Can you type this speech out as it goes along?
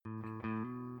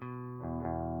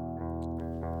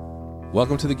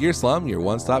Welcome to the Gear Slum, your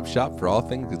one-stop shop for all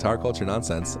things guitar culture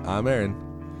nonsense. I'm Aaron.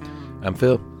 I'm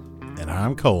Phil. And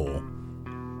I'm Cole.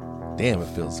 Damn, it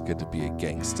feels good to be a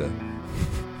gangsta.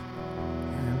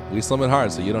 We slum it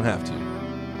hard so you don't have to.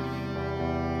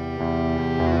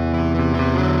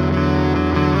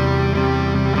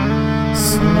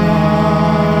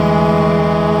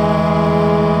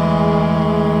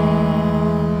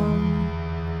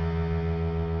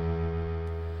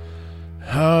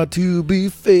 Hard to be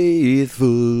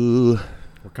faithful.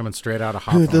 We're coming straight out of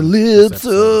Hawthorne. With the lips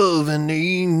of an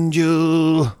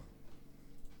angel.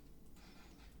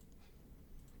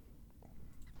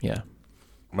 Yeah.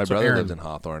 My So brother Aaron- lived in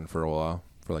Hawthorne for a while,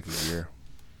 for like a year.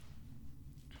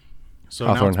 So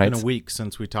Hawthorne now it's been Heights. a week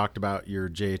since we talked about your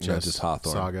JHS No, just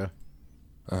Hawthorne. saga.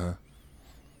 Uh-huh.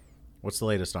 What's the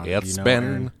latest on it? It's Do you know, been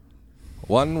Aaron?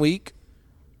 1 week.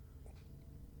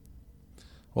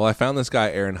 Well, I found this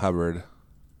guy, Aaron Hubbard,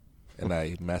 and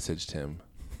I messaged him.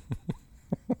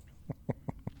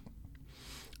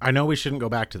 I know we shouldn't go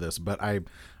back to this, but I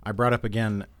brought up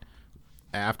again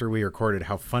after we recorded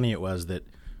how funny it was that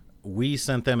we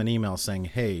sent them an email saying,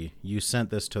 hey, you sent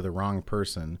this to the wrong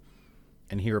person.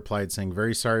 And he replied saying,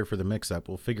 very sorry for the mix-up.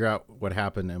 We'll figure out what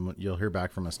happened and you'll hear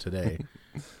back from us today.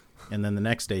 And then the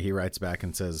next day he writes back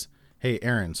and says, hey,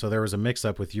 Aaron, so there was a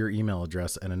mix-up with your email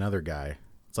address and another guy.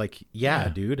 It's like, yeah,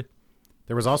 dude.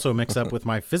 There was also a mix-up with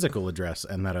my physical address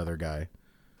and that other guy.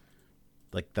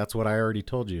 Like, that's what I already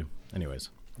told you. Anyways,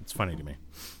 it's funny to me.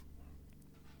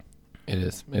 It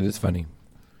is. It is funny.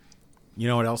 You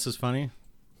know what else is funny?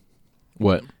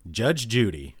 What? Judge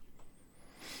Judy.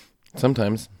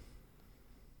 Sometimes.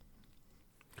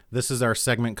 This is our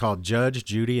segment called Judge,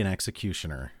 Judy, and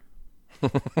Executioner.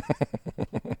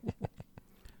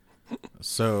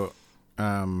 So,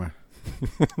 I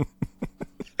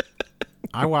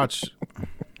watch,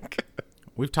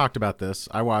 we've talked about this.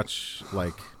 I watch,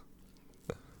 like,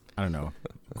 I don't know,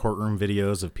 courtroom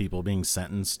videos of people being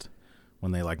sentenced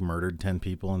when they, like, murdered 10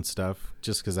 people and stuff,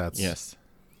 just because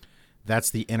that's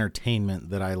the entertainment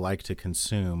that I like to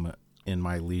consume in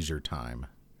my leisure time,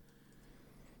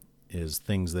 is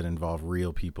things that involve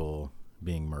real people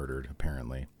being murdered,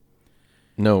 apparently.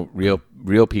 No,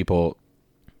 real people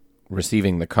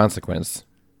receiving the consequence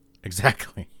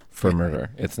Exactly. for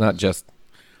murder. It's not just...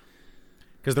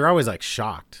 Because they're always, like,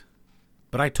 shocked.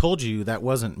 But I told you that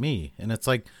wasn't me. And it's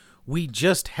like, we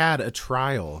just had a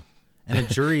trial, and a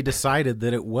jury decided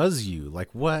that it was you. Like,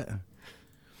 what?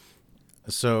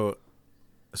 So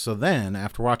then,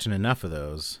 after watching enough of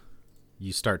those,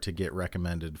 you start to get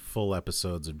recommended full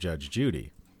episodes of Judge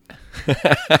Judy.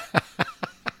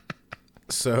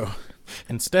 So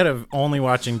instead of only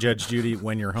watching Judge Judy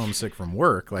when you're homesick from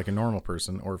work, like a normal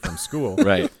person, or from school,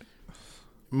 Right.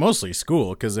 mostly school,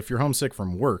 because if you're homesick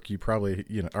from work, you probably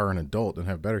are an adult and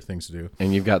have better things to do.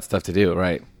 And you've got stuff to do,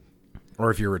 right?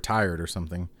 Or if you're retired or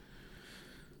something.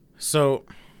 So,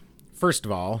 first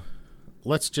of all,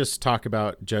 let's just talk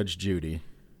about Judge Judy.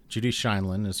 Judy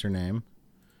Scheinlin is her name,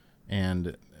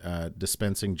 and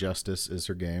Dispensing Justice is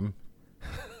her game.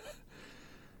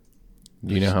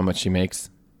 Do you know how much she makes?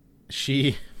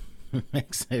 She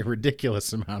makes a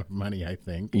ridiculous amount of money, I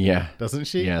think. Yeah. Doesn't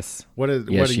she? Yes.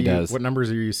 She does. What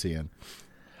numbers are you seeing?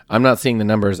 I'm not seeing the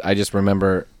numbers. I just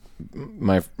remember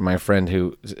my friend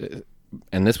who,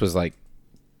 and this was like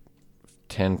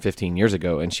 10, 15 years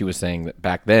ago, and she was saying that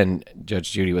back then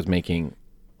Judge Judy was making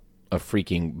a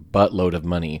freaking buttload of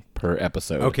money per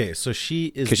episode. Okay, so she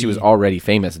is... Because she was already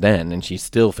famous then, and she's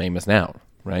still famous now,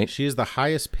 right? She is the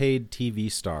highest paid TV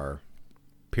star,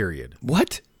 period.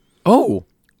 What? Oh,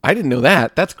 I didn't know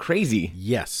that. That's crazy.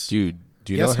 Yes. Dude,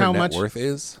 do you Guess know what her how net much- worth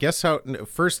is? Guess how...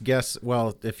 First guess...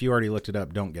 Well, if you already looked it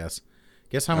up, don't guess.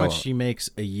 Guess how much she makes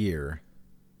a year.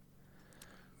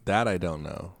 That I don't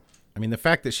know. I mean, the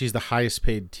fact that she's the highest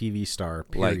paid TV star,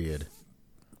 Like- period.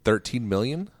 13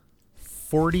 million?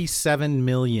 47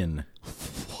 million.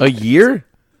 A year?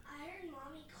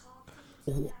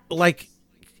 Like,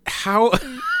 how...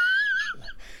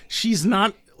 She's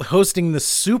not hosting the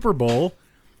Super Bowl.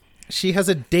 She has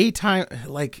a daytime...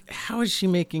 Like, how is she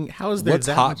making... How is there What's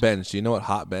that hot much... bench? Do you know what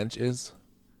hot bench is?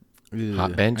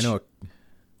 Hot bench? I know.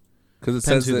 Because it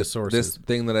Depends says who the that source this is.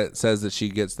 thing that it says that she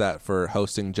gets that for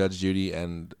hosting Judge Judy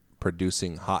and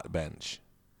producing Hot Bench.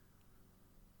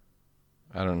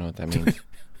 I don't know what that means.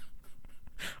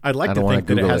 I'd like I to don't wanna think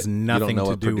that it Google has it. You don't nothing know to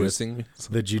what do with producing means?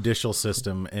 the judicial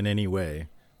system in any way.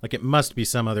 Like, it must be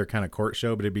some other kind of court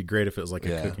show, but it'd be great if it was like a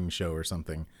Yeah. cooking show or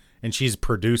something. And she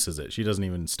produces it. She doesn't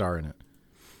even star in it.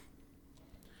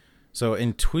 So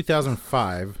in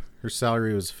 2005, her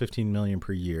salary was $15 million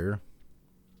per year.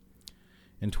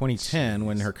 In 2010,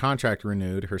 when her contract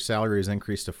renewed, her salary was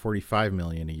increased to $45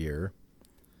 million a year.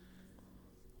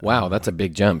 Wow, that's a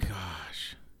big jump.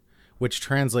 Gosh, which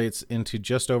translates into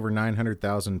just over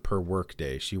 $900,000 per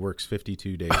workday. She works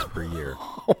 52 days per year.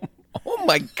 Oh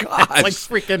my gosh! Like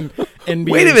freaking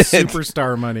NBA Wait a minute.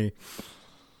 superstar money.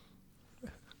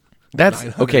 That's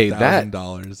okay. That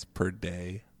 $900,000 per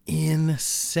day.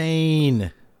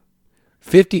 Insane.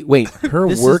 50. Wait, her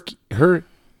This work.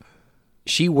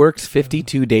 She works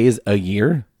 52 days a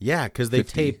year. Yeah, because they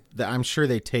 50. tape. I'm sure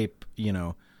they tape.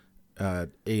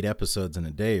 8 episodes in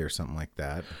a day or something like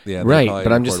that. Yeah, they Right, probably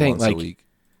but I'm just record saying, once a like- week.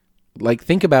 Like,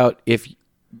 think about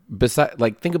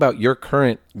think about your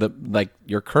current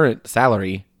your current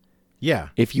salary. Yeah.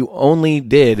 If you only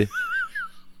did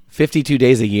 52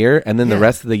 days a year, and then the Yeah.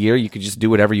 rest of the year you could just do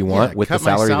whatever you want Yeah, with the cut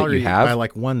my salary that you have. by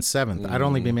like 1/7. I'd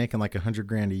only be making like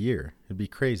 $100,000 a year. It'd be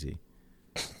crazy.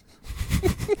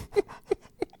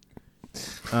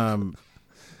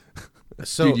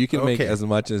 So Dude, you can make okay. as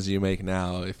much as you make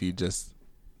now if you just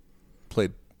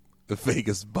played the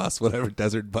Vegas bus, whatever,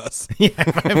 desert bus. Yeah,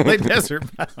 if I play Desert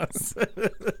Bus.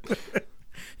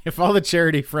 If all the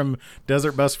charity from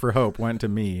Desert Bus for Hope went to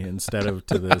me instead of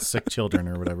to the sick children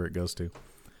or whatever it goes to.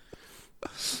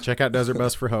 Check out Desert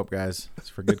Bus for Hope, guys. It's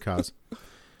for good cause.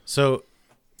 So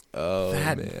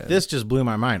Man. this just blew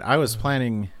my mind. I was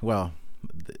planning,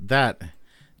 the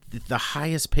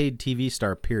highest paid TV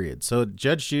star, period. So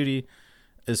Judge Judy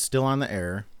is still on the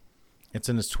air. It's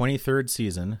in its 23rd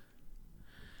season.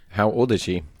 How old is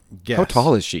she? Guess. How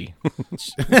tall is she?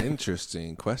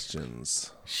 Interesting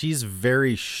questions. She's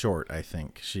very short, I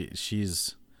think.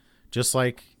 She's just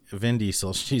like Vin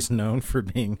Diesel. She's known for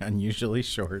being unusually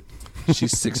short.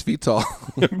 She's 6 feet tall.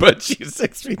 But she's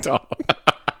 6 feet tall.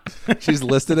 She's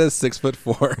listed as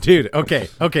 6'4". Dude,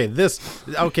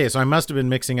 okay. So I must have been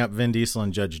mixing up Vin Diesel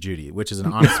and Judge Judy, which is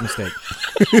an honest mistake.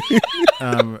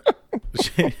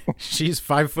 She's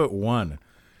 5'1".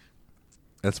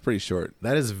 That's pretty short.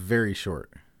 That is very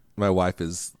short. My wife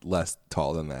is less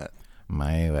tall than that.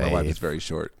 My My wife is very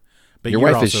short. But Your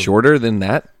you're wife is also- shorter than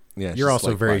that? Yeah, You're she's also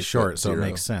like very 5'0". short, so it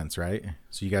makes sense, right?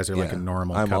 So you guys are like a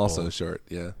normal I'm couple. also short.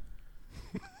 Yeah.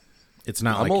 It's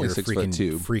not I'm like only you're a 6'2".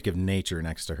 freaking freak of nature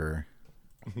next to her.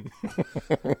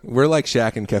 We're like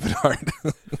Shaq and Kevin Hart.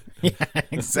 Yeah,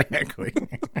 exactly.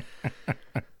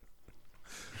 I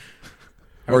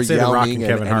Or would say The Yao Rock Ming and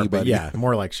and Kevin Hart, but anybody. yeah,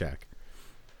 more like Shaq.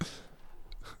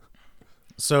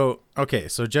 So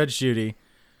Judge Judy,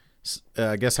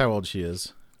 guess how old she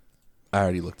is? I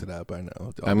already looked it up. I know. all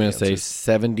I'm the going to say answers.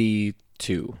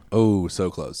 72. Oh, so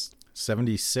close.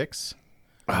 76.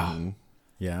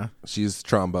 Yeah. She's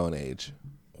trombone age.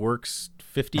 Works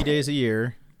 50 days a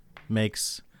year,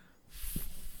 makes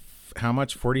how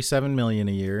much? $47 million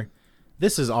a year.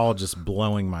 This is all just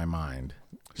blowing my mind.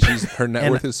 Her net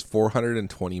And- worth is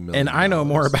 $420 million. And I know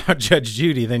more about Judge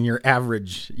Judy than your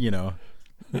average,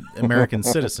 American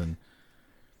citizen.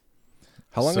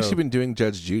 How long has So- she been doing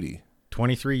Judge Judy?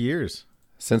 23 years.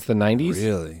 Since the 90s?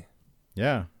 Really?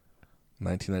 Yeah.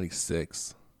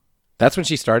 1996. That's when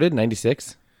she started,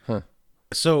 96? Huh.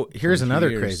 So here's 23 another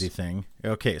years. crazy thing.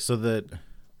 Okay, so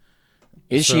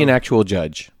Is So- she an actual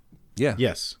judge? Yeah.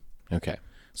 yes. Okay.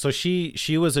 So she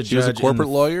was a She judge. was a corporate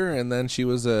in, lawyer, and then she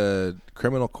was a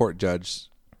criminal court judge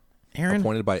Aaron,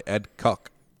 appointed by Ed Koch.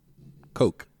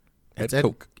 it's Ed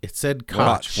Koch. It said Koch.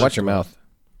 Koch. Watch your mouth.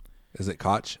 Is it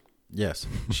Koch? Yes.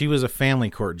 She was a family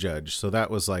court judge, so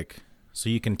that was like, so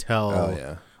you can tell Oh,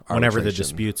 yeah. whenever the Arbitration.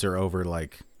 disputes are over,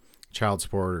 like child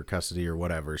support or custody or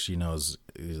whatever, she knows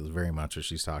very much what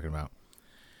she's talking about.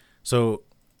 So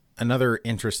another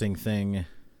interesting thing,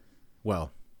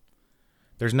 well,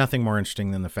 there's nothing more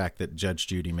interesting than the fact that Judge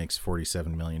Judy makes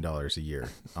 $47 million a year.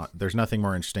 There's nothing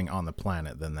more interesting on the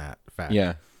planet than that fact.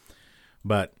 Yeah.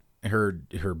 But her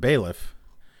bailiff,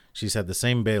 she's had the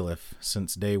same bailiff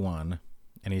since day one,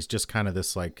 and he's just kind of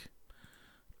this like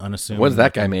unassuming. What does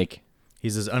that guy make?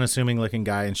 He's this unassuming looking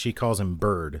guy, and she calls him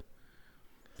Bird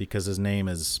because his name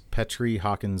is Petrie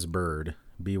Hawkins Bird,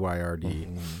 Byrd.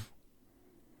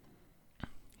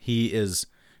 He is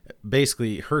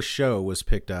basically, her show was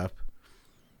picked up.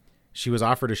 She was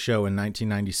offered a show in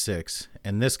 1996,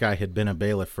 and this guy had been a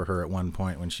bailiff for her at one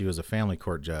point when she was a family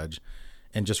court judge,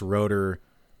 and just wrote her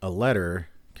a letter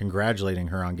congratulating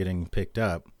her on getting picked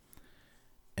up,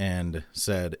 and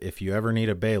said, "If you ever need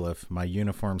a bailiff, my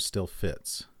uniform still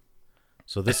fits."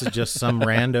 So this is just some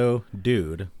rando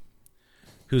dude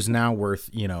who's now worth,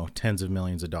 tens of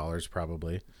millions of dollars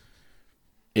probably.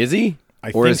 Is he? I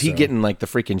Or think is he so. getting like the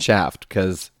freaking shaft?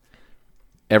 Because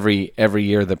every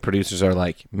year the producers are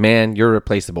like, man, you're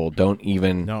replaceable. Don't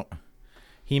even. No,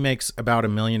 he makes about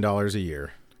 $1 million a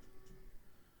year.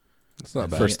 It's not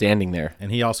bad. for standing there.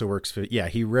 And he also works for,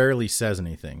 he rarely says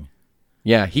anything.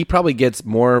 Yeah, he probably gets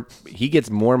more. He gets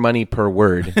more money per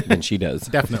word than she does.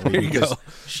 Definitely. There you because go.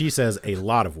 she says a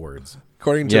lot of words.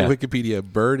 According to Yeah. Wikipedia,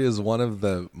 Bird is one of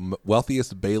the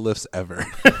wealthiest bailiffs ever.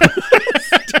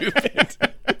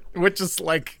 Which is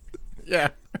like, yeah.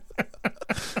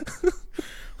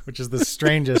 Which is the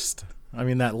strangest. I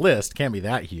mean, that list can't be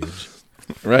that huge.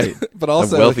 Right. But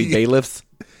also, Of wealthy he, bailiffs.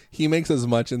 he makes as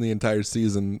much in the entire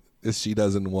season as she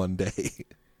does in one day.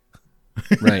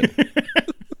 Right.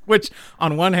 Which,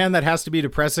 on one hand, that has to be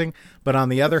depressing. But on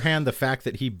the other hand, the fact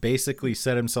that he basically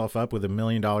set himself up with $1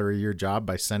 million a year job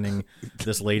by sending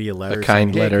this lady a letter. A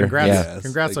kind saying, hey, letter, Congrats, yeah. Yes,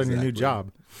 congrats on your new exactly.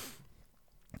 job.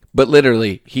 But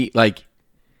literally,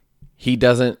 he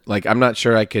doesn't, like, I'm not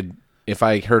sure I could, if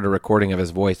I heard a recording of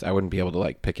his voice, I wouldn't be able to,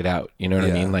 like, pick it out. You know what I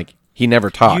Yeah. mean? Like, he never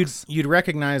talks. You'd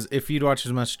recognize, if you'd watched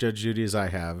as much Judge Judy as I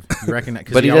have, you recognize,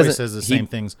 because But he he always doesn't- says the same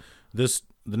things.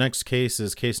 The next case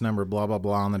is case number blah, blah,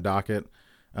 blah on the docket.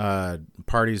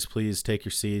 Parties, please take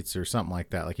your seats or something like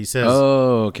that. Like he says,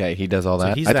 Oh, okay. He does all So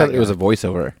that. he's I that thought it was guy. a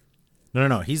voiceover.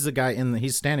 no. He's the guy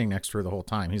he's standing next to her the whole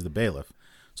time. He's the bailiff.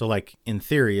 So like in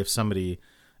theory, if something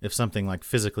like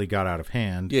physically got out of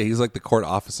hand, Yeah, he's like the court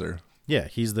officer.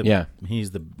 he's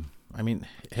the, I mean,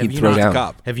 He'd throw down.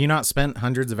 Cop. have you not spent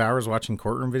hundreds of hours watching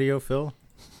courtroom video, Phil?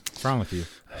 What's wrong with you?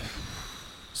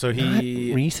 So he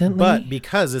Not recently. but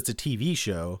because it's a TV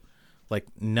show, like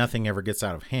nothing ever gets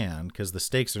out of hand because the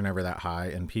stakes are never that high,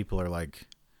 and people are like,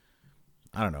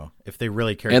 I don't know if they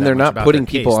really care. And they're not putting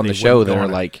people on the show that are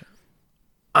like,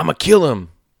 I'm going to kill him.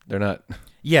 They're not.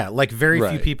 yeah, like very few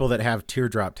Right. people that have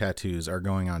teardrop tattoos are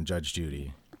going on Judge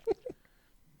Judy.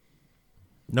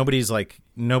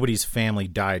 Nobody's family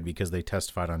died because they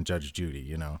testified on Judge Judy,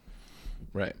 you know.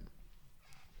 Right.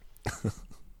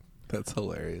 That's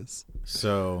hilarious.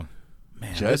 So,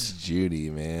 man, Judge Judy,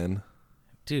 man.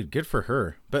 dude, good for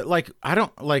her. But like, I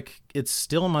don't like. It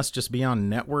still must just be on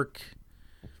network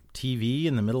TV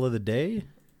in the middle of the day.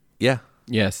 Yeah.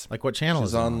 Yes. Like, what channel She's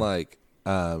is it on like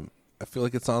I feel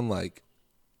like it's on like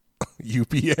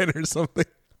UPN or something.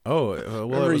 Oh, well,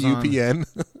 Remember it was on,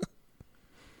 UPN?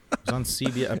 it's on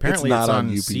CBS. Apparently, not on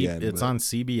on UPN, it's but- on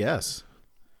CBS.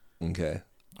 Okay.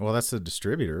 Well, that's the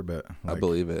distributor, but I like,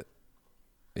 believe it.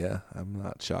 Yeah, I'm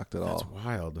not shocked at that's all.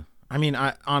 wild. I mean,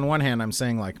 on one hand, I'm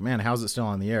saying like, man, how's it still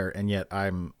on the air? And yet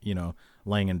I'm,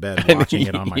 laying in bed watching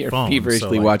it on my You're phone.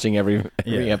 feverishly like, watching every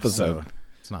yeah, episode. so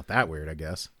it's not that weird, I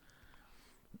guess.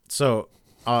 So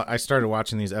I started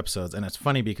watching these episodes, and it's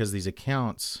funny because these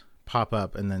accounts pop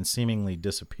up and then seemingly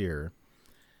disappear.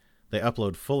 They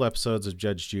upload full episodes of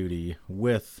Judge Judy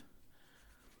with,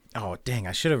 oh, dang,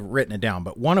 I should have written it down.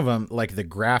 But one of them, like the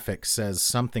graphic says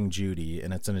something Judy,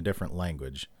 and it's in a different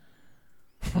language.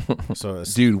 So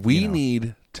it's, Dude, we you know.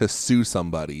 need to sue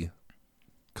somebody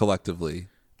collectively.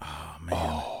 Oh,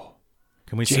 man.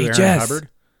 Can we sue JHS. Aaron Hubbard?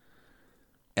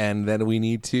 And then we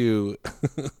need to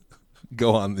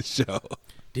go on the show.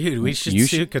 Dude, we should You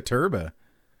sue Katurba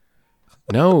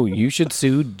No, you should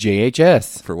sue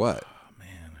JHS For what?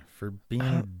 for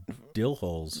being dill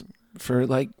holes. for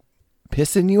like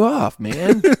pissing you off,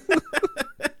 man.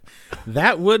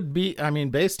 That would be, I mean,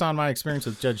 based on my experience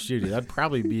with Judge Judy, that'd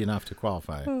probably be enough to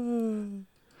qualify.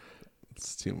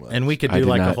 It's too much. And we could I do did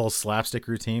like a not- whole slapstick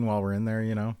routine while we're in there,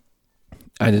 you know?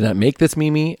 I did not make this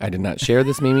Mimi. I did not share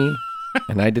this Mimi.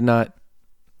 And I did not.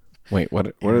 Wait, what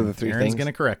are the three Aaron's things? going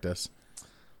to correct us.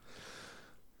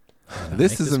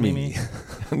 this Make is a Mimi.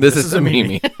 This is a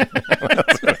Mimi.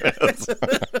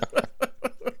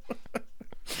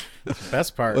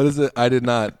 Best part. What is it? I did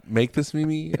not make this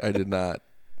Mimi. I did not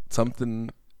something,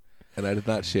 and I did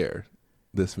not share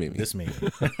this Mimi. This Mimi.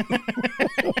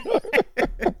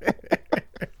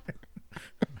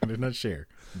 I did not share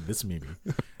this Mimi.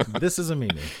 This is a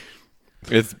Mimi.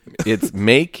 It's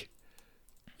make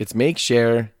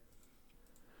share.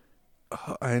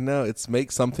 I know it's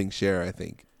make something share. I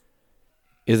think.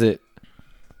 Is it?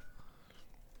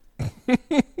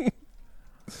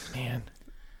 Man.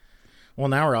 Well,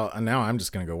 now I'm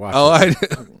just going to go watch Oh, it.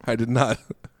 I did not.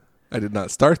 I did not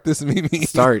start this Mimi.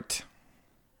 Start.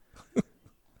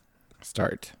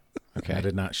 Okay. I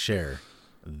did not share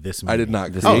this Mimi. I did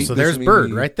not. This Oh, create so this there's Mimi.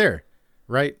 Bird right there.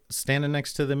 Right? Standing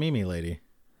next to the Mimi lady.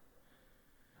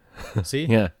 See?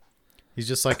 Yeah. He's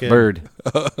just like a Bird.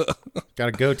 got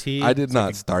a goatee. I did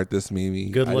not start this Mimi.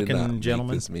 good-looking I did not make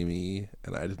gentleman. This Mimi,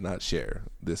 and I did not share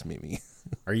this Mimi.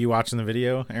 Are you watching the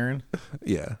video, Aaron?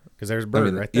 Yeah. Because there's I Bird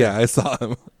mean, right there. yeah, I saw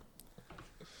him.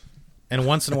 And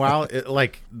once in a while,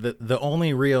 like the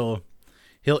only real,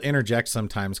 he'll interject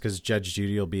sometimes because Judge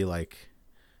Judy will be like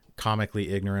comically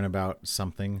ignorant about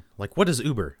something. Like, what is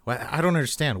Uber? I don't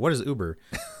understand. What is Uber?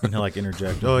 And he'll like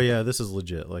interject, oh yeah, this is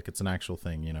legit. Like it's an actual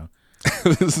thing, you know.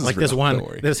 This is Like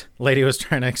real, this lady was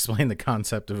trying to explain the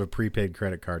concept of a prepaid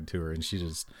credit card to her, and she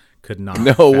just could not.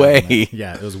 No fathom way. it.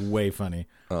 Yeah, it was way funny.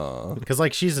 Because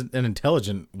like she's an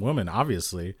intelligent woman,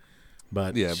 obviously,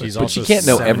 but Yeah, she's but also she can't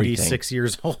know everything. 76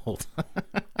 years old.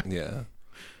 Yeah.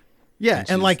 Yeah, And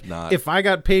and she's like not- if I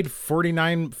got paid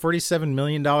 $47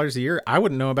 million a year, I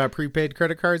wouldn't know about prepaid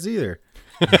credit cards either.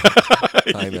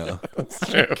 I know.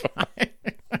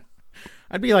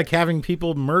 I'd be like having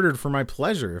people murdered for my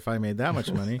pleasure if I made that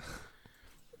much money.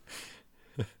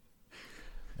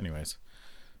 Anyways,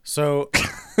 so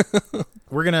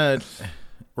we're gonna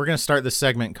start this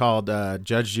segment called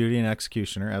Judge, Judy, and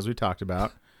Executioner, as we talked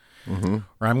about. Mm-hmm.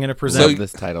 Where I'm gonna present Love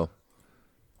this title.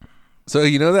 So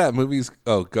you know that movie's...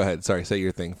 Oh, go ahead. Sorry, say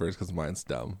your thing first because mine's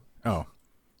dumb. I'm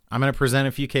gonna present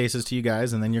a few cases to you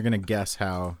guys, and then you're gonna guess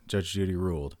how Judge Judy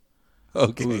ruled.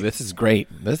 Okay. Ooh, this is great.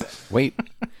 Wait,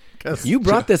 you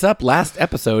brought this up last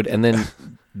episode, and then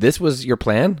this was your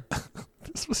plan?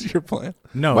 This was your plan.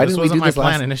 No, Why this didn't we wasn't do my this plan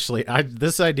last- initially.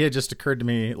 This idea just occurred to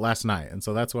me last night, and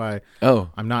so that's why Oh,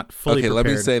 I'm not fully Okay, prepared.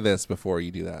 let me say this before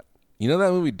you do that. You know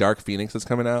that movie Dark Phoenix that's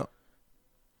coming out?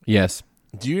 yes.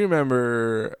 Do you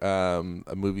remember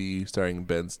a movie starring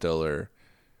Ben Stiller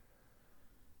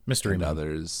Mystery and Man.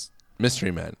 others?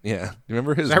 Mystery Men. Yeah. You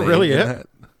remember his Is that name really in it? that?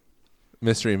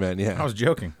 Mystery Men, yeah. I was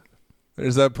joking.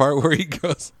 There's that part where he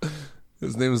goes,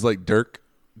 his name is like Dirk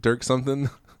something.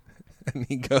 And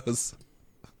he goes,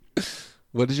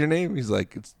 what is your name? He's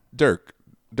like, it's Dirk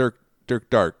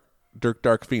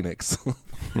Dark Phoenix.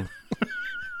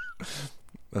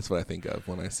 That's what I think of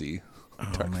when I see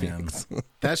Dark man. Phoenix.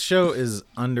 That show is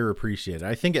underappreciated.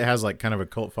 I think it has like kind of a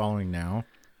cult following now.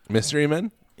 Mystery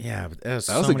Men? Yeah, but it has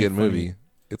That was so a many good funny- movie.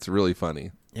 It's really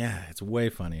funny. Yeah, it's way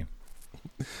funny.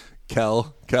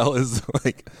 Cal is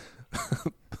like,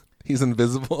 he's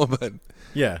invisible, but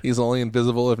Yeah. he's only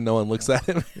invisible if no one looks at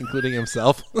him, including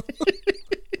himself.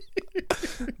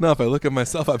 No, if I look at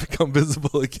myself, I become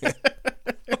visible again.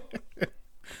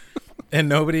 And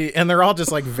they're all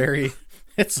just like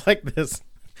it's like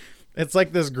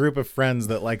this group of friends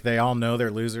that like they all know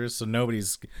they're losers, so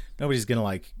nobody's gonna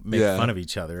like make Yeah. fun of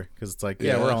each other because it's like,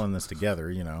 Yeah. we're all in this together,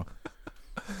 you know.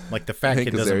 Like the fat Hank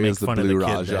kid doesn't Azaria make is the fun of the Blue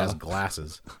kid Raja. that has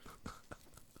glasses.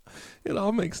 It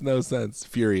all makes no sense.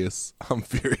 Furious. I'm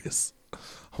furious.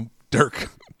 I'm Dirk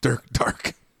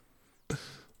Dark.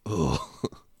 Ugh.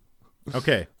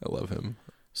 Okay, I love him.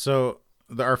 so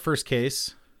our first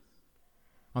case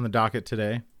on the docket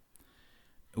today,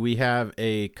 we have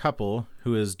a couple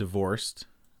who is divorced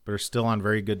but are still on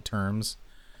very good terms.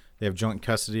 They have joint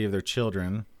custody of their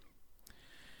children,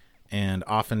 and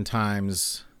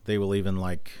oftentimes they will even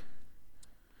like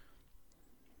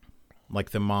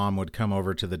the mom would come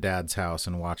over to the dad's house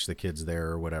and watch the kids there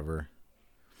or whatever.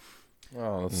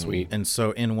 Oh, that's sweet. And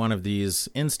so in one of these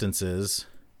instances,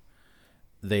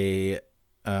 they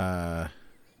had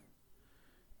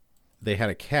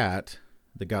a cat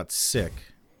that got sick.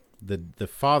 The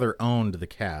father owned the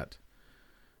cat.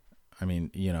 I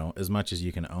mean, you know, as much as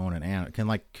you can own an animal.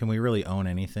 Can we really own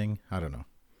anything? I don't know.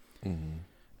 Mm-hmm.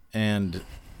 And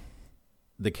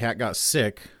the cat got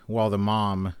sick while the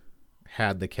mom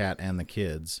had the cat and the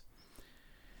kids.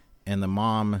 And the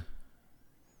mom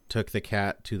took the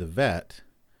cat to the vet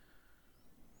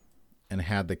and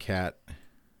had the cat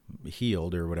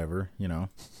healed or whatever, you know.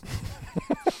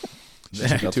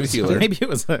 To a healer. Maybe it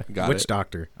was a Got witch it.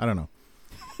 doctor. I don't know.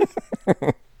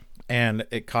 And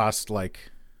it cost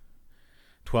like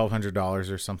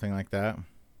 $1,200 or something like that.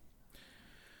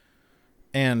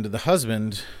 And the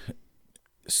husband,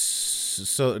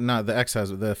 so not the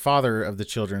ex-husband, the father of the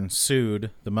children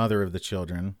sued the mother of the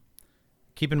children.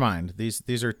 Keep in mind,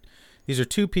 these are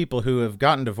two people who have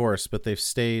gotten divorced, but they've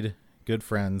stayed good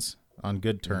friends on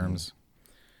good terms.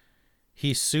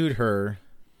 He sued her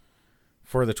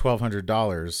for the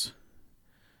 $1,200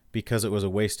 because it was a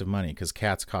waste of money, because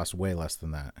cats cost way less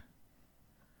than that.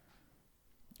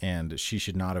 And she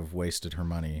should not have wasted her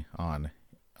money on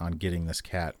getting this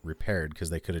cat repaired, because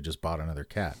they could have just bought another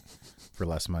cat for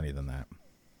less money than that.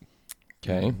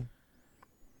 Okay.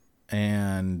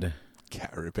 And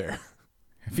Cat repair.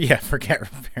 yeah, for cat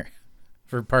repair,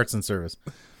 for parts and service.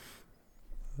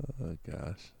 Oh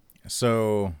gosh.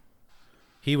 So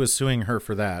he was suing her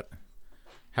for that.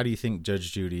 How do you think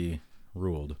Judge Judy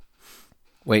ruled?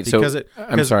 Wait, Because so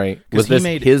I'm 'cause sorry. Was he this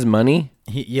made- his money?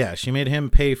 She made him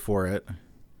pay for it,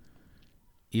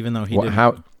 even though he didn't.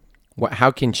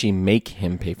 How can she make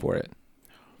him pay for it?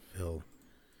 Phil,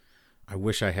 I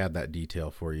wish I had that detail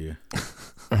for you.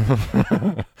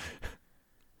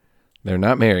 They're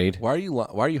not married. Why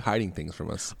are you hiding things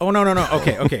from us? Oh, no.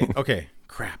 Okay.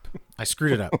 Crap. I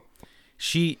screwed it up.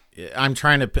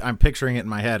 I'm picturing it in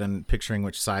my head and picturing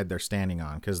which side they're standing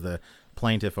on, because the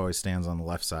plaintiff always stands on the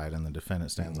left side and the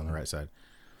defendant stands on the right side.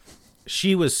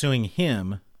 She was suing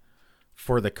him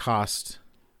for the cost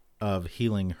of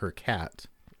healing her cat.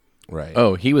 Right.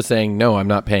 Oh, he was saying, no, I'm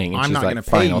not paying. And I'm she's not like, going to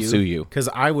fine, pay I'll you sue you. because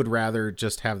I would rather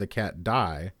just have the cat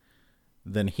die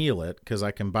than heal it, because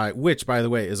I can buy, which, by the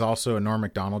way, is also a Norm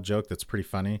Macdonald joke that's pretty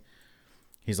funny.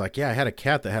 He's like, yeah, I had a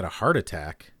cat that had a heart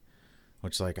attack,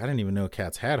 which, like, I didn't even know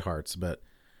cats had hearts, but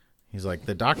he's like,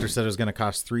 the doctor said it was going to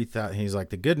cost $3,000. He's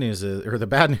like, the good news is, or the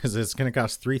bad news is, it's going to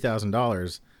cost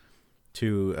 $3,000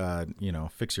 to,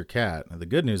 fix your cat. The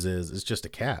good news is, it's just a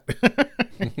cat.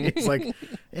 He's like,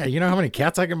 yeah, you know how many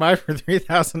cats I can buy for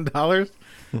 $3,000?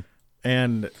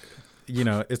 And,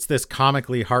 it's this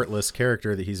comically heartless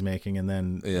character that he's making. And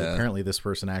then apparently this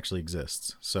person actually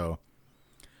exists. So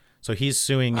he's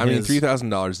suing. I mean,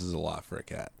 $3,000 is a lot for a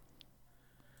cat.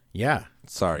 Yeah.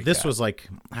 Sorry. This cat. was like,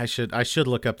 I should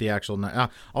look up the actual,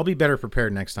 I'll be better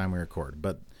prepared next time we record.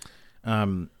 But,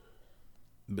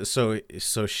 so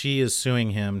she is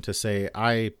suing him to say,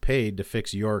 I paid to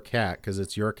fix your cat because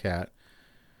it's your cat.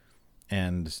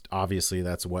 And obviously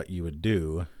that's what you would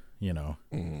do,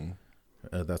 Mm-hmm.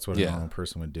 That's what a normal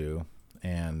person would do.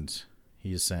 And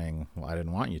he's saying, well, I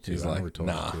didn't want you to. He's I like, never told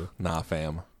you to. Nah,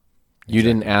 fam. You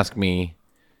didn't ask me.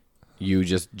 You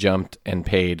just jumped and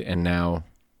paid, and now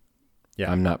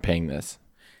I'm not paying this.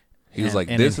 He was like,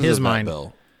 and this in is his a mind, vet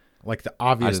bill. Like the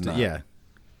obvious, I did not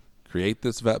create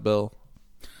this vet bill.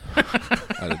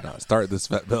 I did not start this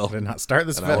vet bill. I did not start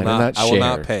this And vet bill. I will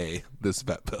not pay this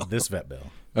vet bill. This vet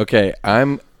bill. Okay,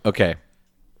 I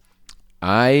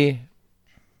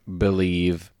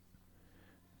believe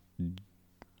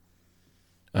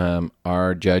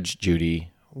our Judge Judy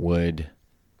would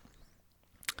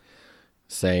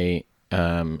say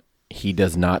he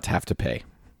does not have to pay.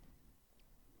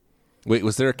 Wait,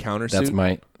 was there a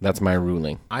countersuit? That's my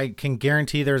ruling. I can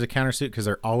guarantee there's a countersuit because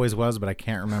there always was, but I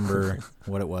can't remember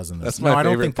what it was in this. That's my I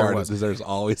don't favorite think there part. was. Is there's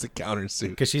always a countersuit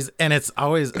Because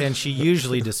she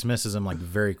usually dismisses him like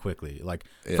very quickly. Like,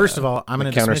 first of all, I'm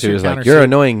going to dismiss your countersuit is countersuit like, you're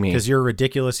annoying me because you're a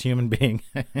ridiculous human being.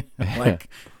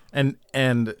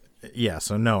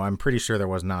 So no, I'm pretty sure there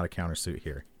was not a countersuit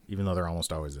here, even though there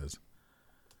almost always is.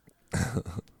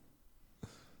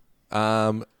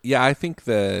 I think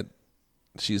that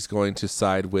she's going to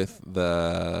side with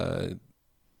the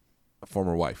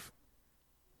former wife.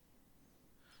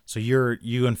 So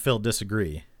you and Phil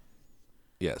disagree.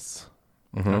 Yes.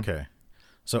 Mm-hmm. Okay.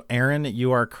 So Aaron,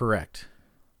 you are correct.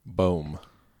 Boom.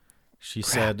 She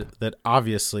said that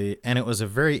obviously, and it was a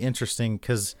very interesting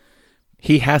because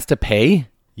he has to pay.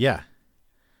 Yeah,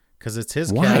 because it's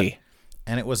his Why? cat,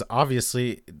 and it was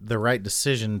obviously the right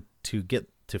decision to get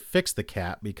to fix the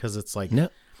cat because it's like,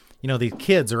 these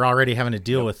kids are already having to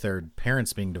deal with their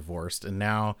parents being divorced, and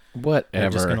now they're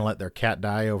just going to let their cat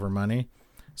die over money.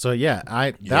 So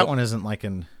that one isn't like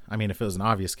if it was an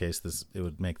obvious case, it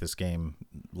would make this game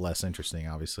less interesting,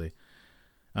 obviously.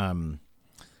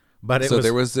 But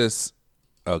there was this.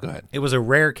 Oh, go ahead. It was a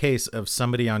rare case of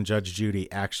somebody on Judge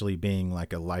Judy actually being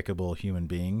like a likable human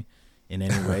being in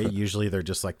any way. Usually they're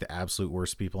just like the absolute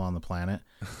worst people on the planet.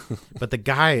 But the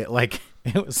guy, like,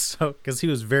 it was so, because he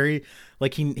was very,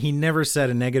 like, he never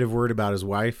said a negative word about his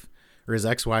wife or his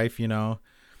ex-wife,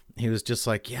 He was just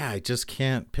like, yeah, I just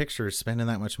can't picture spending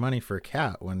that much money for a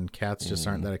cat when cats just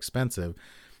aren't that expensive.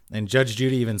 And Judge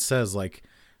Judy even says, like,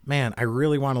 man, I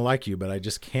really want to like you, but I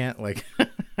just can't, like,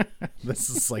 this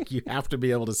is like, you have to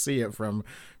be able to see it from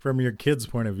your kid's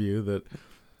point of view that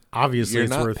obviously you're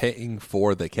it's not worth paying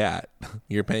for the cat.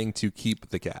 You're paying to keep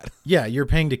the cat. Yeah, you're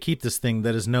paying to keep this thing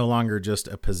that is no longer just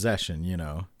a possession,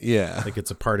 Yeah. like it's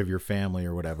a part of your family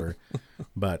or whatever.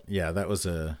 But yeah, that was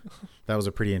a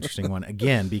pretty interesting one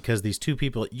again, because these two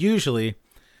people usually,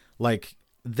 like,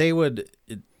 they would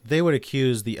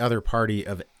accuse the other party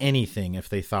of anything if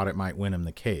they thought it might win them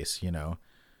the case,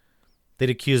 They'd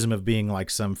accuse him of being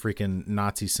like some freaking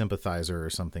Nazi sympathizer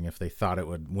or something if they thought it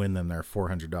would win them their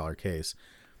 $400 case.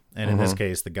 And in this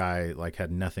case, the guy like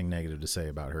had nothing negative to say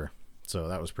about her. So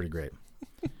that was pretty great.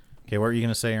 Okay, what were you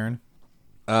going to say, Aaron?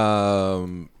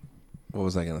 What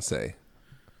was I going to say?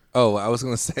 Oh, I was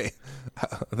going to say,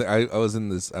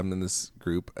 I'm in this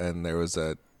group, and there was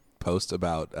a post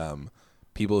about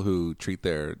people who treat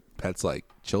their pets like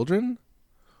children.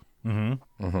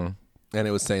 Mm-hmm. Mm-hmm. And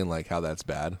it was saying like how that's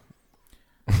bad.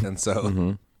 And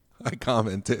so I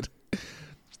commented.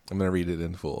 I'm going to read it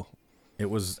in full. It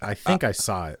was, I think I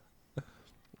saw it.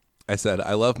 I said,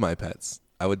 I love my pets.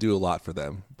 I would do a lot for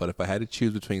them. But if I had to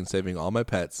choose between saving all my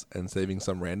pets and saving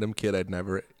some random kid I'd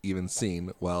never even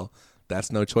seen, well,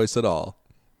 that's no choice at all.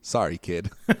 Sorry, kid.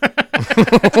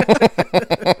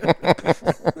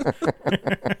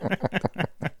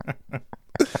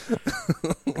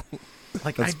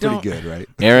 Like, That's pretty good, right?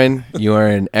 Aaron, you are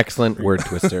an excellent word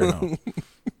twister.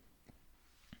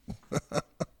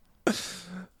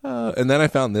 And then I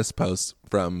found this post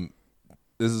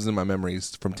this is in my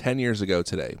memories, from 10 years ago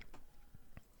today,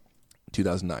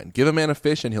 2009. Give a man a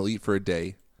fish and he'll eat for a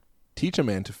day. Teach a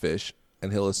man to fish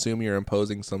and he'll assume you're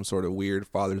imposing some sort of weird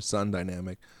father-son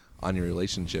dynamic on your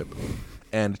relationship.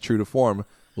 And true to form,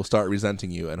 will start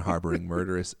resenting you and harboring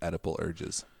murderous Oedipal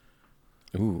urges.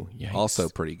 Ooh, yikes. Also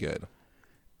pretty good.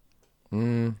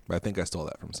 I think I stole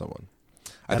that from someone.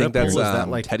 I Oedipal, think that's is that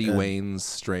like Teddy Wayne's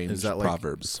strange is that like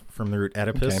proverbs. from the root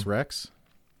Oedipus Okay. Rex?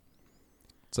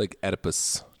 It's like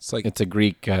Oedipus. It's like It's a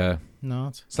Greek. No,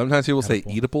 it's sometimes people say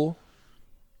Oedipal. eatable.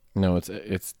 No,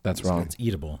 that's wrong. it's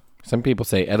eatable. Some people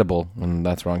say edible, and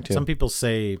that's wrong too. Some people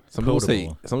say Some people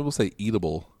potable. say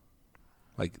eatable.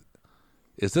 Like,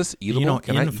 is this eatable? You know,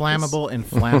 Can I eat inflammable and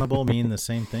flammable mean the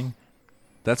same thing. this?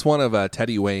 That's one of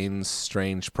Teddy Wayne's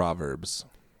strange proverbs.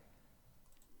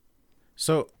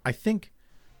 So I think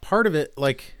part of it,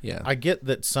 like, Yeah. I get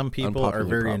that some people are Unpopular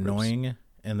very proverbs. annoying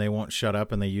and they won't shut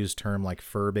up and they use term like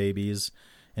fur babies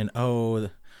and, oh,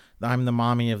 I'm the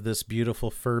mommy of this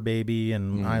beautiful fur baby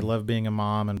and I love being a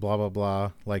mom and blah, blah,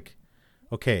 blah. Like,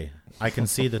 okay, I can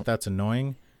see that that's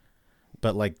annoying,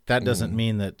 but like that doesn't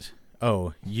mean that,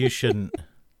 oh, you shouldn't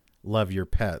love your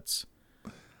pets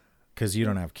because you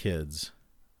don't have kids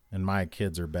and my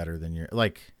kids are better than your,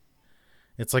 like,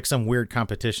 it's like some weird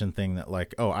competition thing that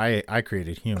like, oh, I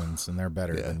created humans and they're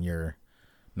better than your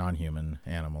non-human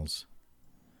animals.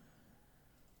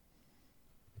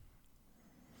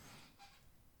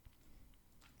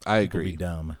 I It'd agree. be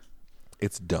dumb.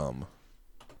 It's dumb.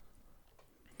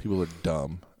 People are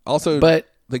dumb. Also, But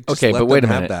like, just okay, let but wait a them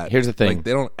have minute. that. Here's the thing. Like,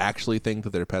 they don't actually think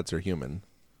that their pets are human.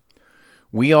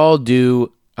 We all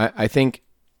do. I think,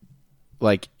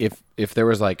 like, if there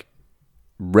was like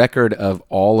record of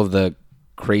all of the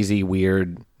crazy,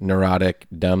 weird, neurotic,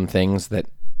 dumb things that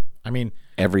I mean,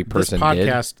 every person this did,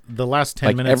 podcast, the last 10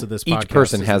 Like, minutes of this each podcast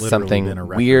person has literally something been a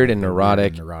record weird of and the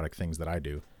neurotic. neurotic things that I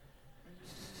do.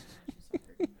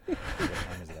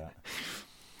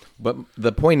 But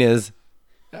the point is,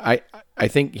 I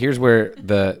think here's where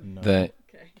the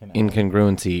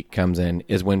incongruency comes in,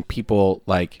 is when people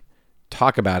like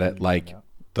talk about it like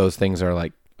those things are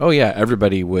like, oh yeah,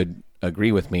 everybody would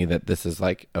agree with me that this is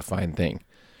like a fine thing.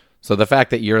 So the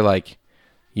fact that you're like,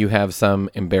 you have some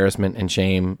embarrassment and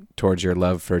shame towards your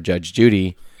love for Judge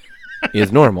Judy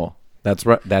is normal. That's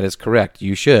right. That is correct.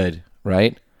 You should,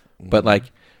 right? But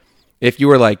like, if you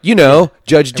were like, you know,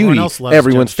 Judge Everyone Judy, else loves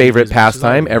everyone's Judge Judy favorite as much as I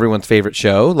pastime, do. everyone's favorite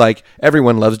show, like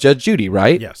everyone loves Judge Judy,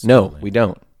 right? Yes, No, totally. we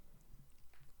don't.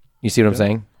 You see what I'm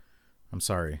saying? I'm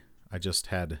sorry. I just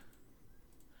had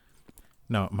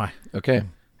my Okay.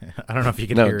 I don't know if you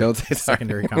can No, hear don't say a sorry.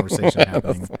 secondary conversation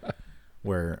happening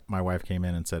where my wife came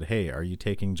in and said, "Hey, are you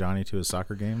taking Johnny to his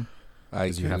soccer game?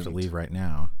 Because you have to couldn't. leave right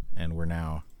now." And we're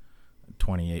now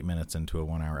 28 minutes into a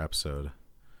 1-hour episode.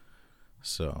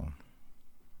 So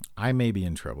I may be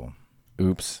in trouble.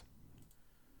 Oops.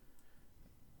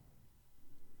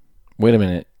 Wait a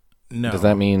minute. No. Does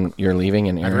that mean you're leaving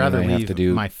and I'd Aaron rather and I have leave to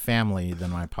do my family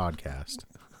than my podcast.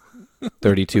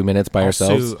 32 minutes by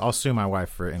ourselves? I'll sue my wife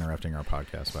for interrupting our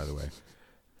podcast, by the way.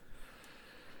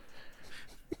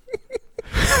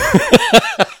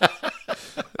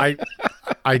 I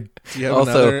Do you have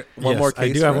Also, one yes, more case?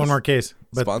 I do have for one us? more case,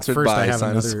 but Sponsored first by I have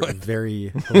another Sinusoid.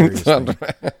 very hilarious thing.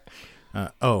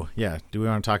 Oh yeah, do we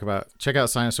want to talk about? Check out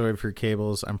Sinusoid for your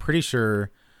cables. I'm pretty sure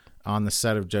on the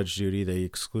set of Judge Judy they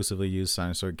exclusively use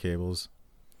Sinusoid cables.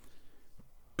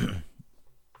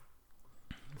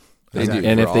 They do,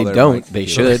 And for if all they their don't, mic they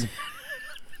cables. should.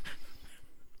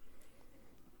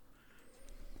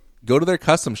 Go to their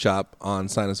custom shop on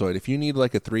Sinusoid. If you need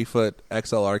like a 3-foot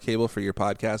XLR cable for your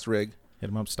podcast rig, Hit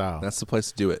them up style. that's the place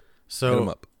to do it. So Hit them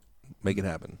up. Make it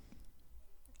happen.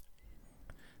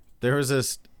 there was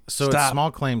this. So it's Stop.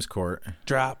 small claims court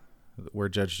Drop. where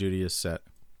Judge Judy is set.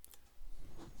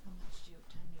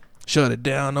 Shut it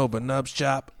down. Open up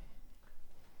shop.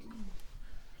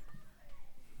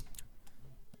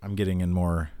 I'm getting in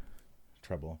more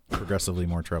trouble, progressively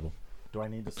more trouble. Do I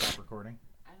need to stop recording?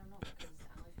 I don't know. Because I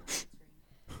like the screen.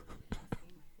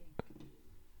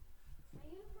 My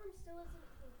uniform still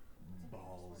isn't.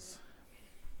 Balls.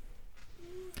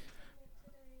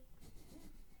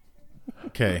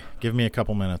 Okay, give me a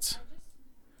couple minutes.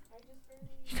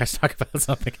 You guys talk about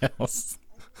something else.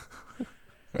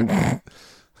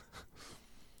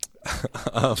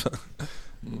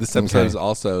 This episode is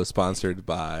also sponsored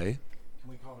by Can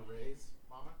we call it Raise,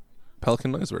 Mama?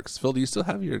 Pelican Noiseworks. Phil, do you still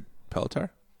have your Pelotar?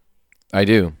 I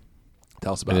do.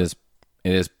 Tell us about It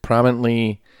is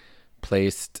prominently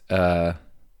placed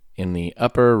in the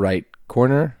upper right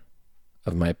corner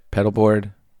of my pedal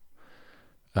board.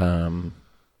 And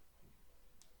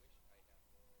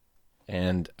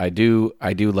I do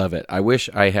love it. I wish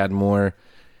I had more.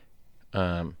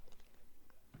 You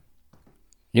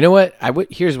know what?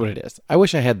 Here's what it is. I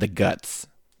wish I had the guts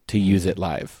to use it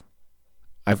live.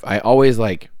 I always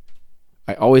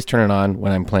turn it on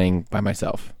when I'm playing by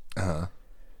myself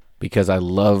because I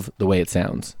love the way it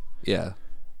sounds. Yeah,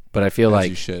 But I feel as like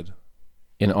you should.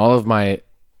 in all of my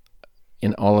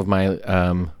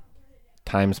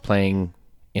times playing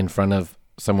in front of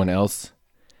someone else,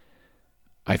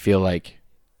 I feel like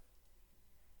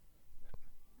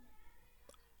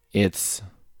it's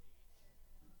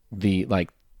the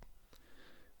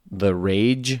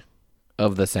rage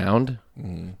of the sound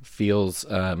feels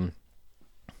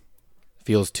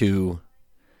too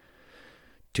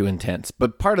intense.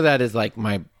 But part of that is like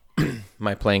my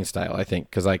my playing style, I think,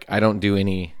 because like I don't do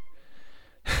any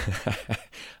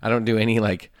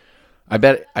like I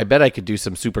bet I could do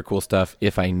some super cool stuff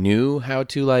if I knew how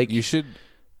to like You should.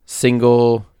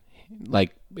 single,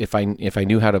 like if I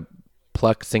knew how to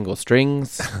pluck single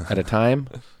strings at a time.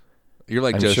 You're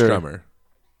like I'm Joe sure. Strummer.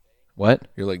 What?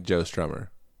 You're like Joe Strummer.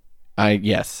 I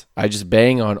just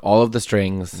bang on all of the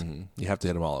strings. You have to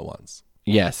hit them all at once.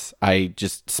 Yes, I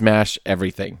just smash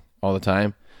everything all the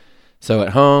time. So at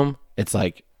home, it's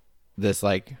like this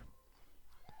like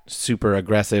super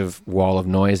aggressive wall of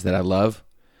noise that I love,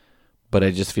 but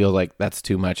I just feel like that's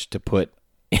too much to put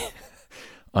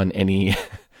on any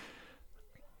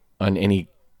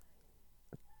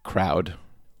crowd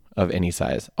of any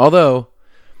size. Although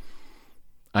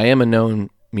I am a known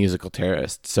musical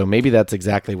terrorist, so maybe that's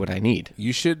exactly what I need.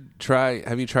 You should try.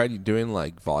 Have you tried doing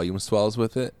like volume swells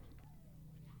with it?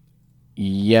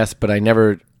 Yes, but I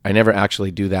never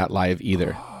actually do that live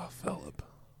either. Oh, Philip.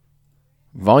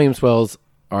 Volume swells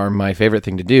are my favorite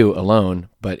thing to do alone,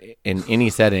 but in any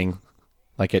setting,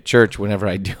 like at church, whenever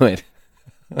I do it,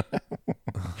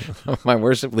 my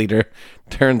worship leader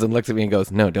turns and looks at me and goes,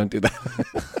 "No, don't do that."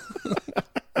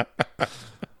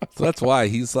 So that's why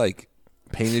he's like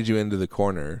painted you into the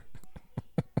corner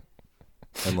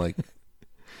and like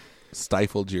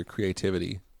stifled your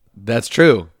creativity. That's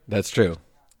true. That's true.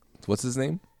 What's his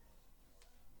name?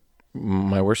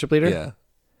 My worship leader?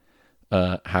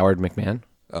 Yeah. Howard McMahon.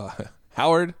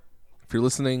 Howard, if you're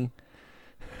listening,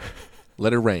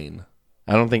 let it rain.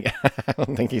 I don't think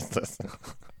he's listening.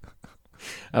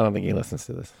 I don't think he listens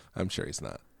to this. I'm sure he's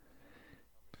not.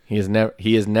 He has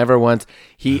never once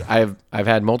I've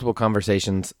had multiple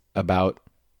conversations about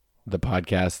the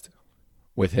podcast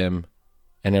with him,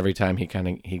 and every time he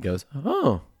goes,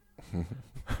 "Oh."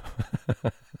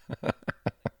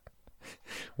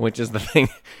 Which is the thing.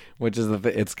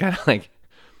 It's kind of like,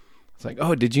 it's like,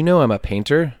 "Oh, did you know I'm a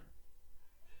painter?"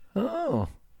 Oh,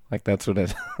 like that's what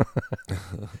it.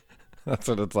 That's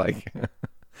what it's like. Like,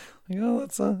 oh,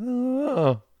 it's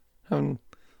a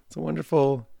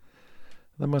wonderful.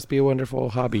 That must be a wonderful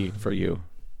hobby for you.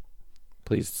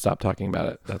 Please stop talking about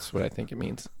it. That's what I think it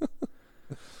means.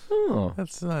 Oh,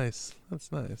 That's nice.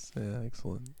 That's nice. Yeah,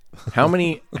 excellent. how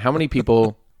many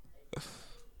people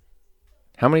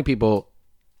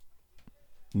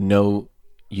know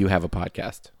you have a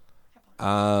podcast?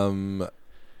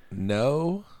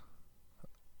 No.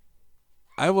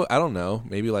 I don't know.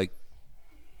 Maybe like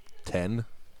 10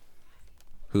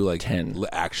 who like 10.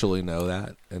 Actually know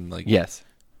that and like Yes.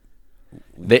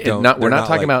 We're We're not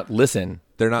talking about listen.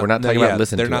 They're not. We're not talking about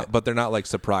listen They're to not. it. But they're not like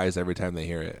surprised every time they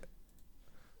hear it.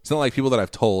 It's not like people that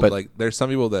I've told. But- like there's some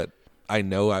people that I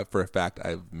know for a fact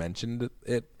I've mentioned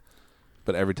it,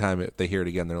 but every time they hear it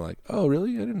again, they're like, "Oh,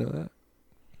 really? I didn't know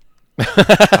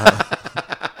that."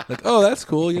 Like, oh, that's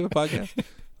cool. You have a podcast. Like,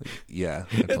 yeah.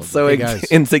 I told It's so Hey, guys.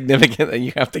 insignificant that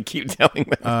you have to keep telling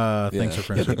them. Thanks for You have to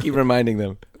friendship. keep reminding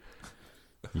them.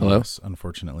 Hello? Yes,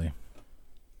 unfortunately.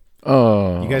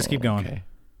 Oh, You guys keep going. okay.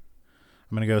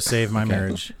 I'm going to go save my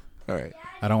marriage. you. All right.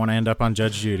 I don't want to end up on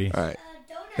Judge Judy. All right.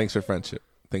 Donut. Thanks for friendship.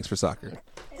 Thanks for soccer.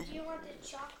 Do you want the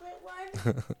chocolate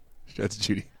one? That's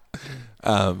Judy.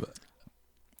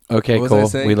 Okay, What was I cool.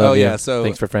 saying? We love Oh, you. yeah, so-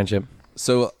 Thanks for friendship.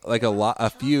 So like a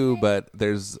few, but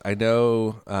I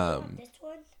know This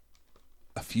one?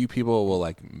 a few people will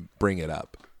like bring it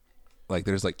up. Like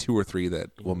there's like 2 or 3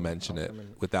 that will mention it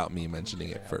without me mentioning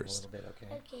it first.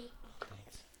 Okay.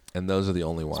 And those are the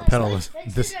only ones. Pedal,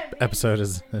 this episode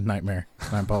is a nightmare.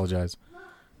 I apologize.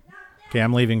 Okay,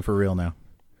 I'm leaving for real now.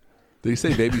 Did you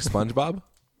say baby SpongeBob?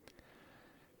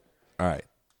 All right.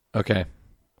 Okay.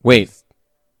 Wait.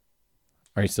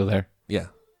 Are you still there? Yeah.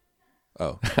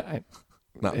 Oh, I,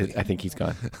 not me. I think he's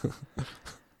gone.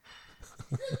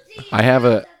 I have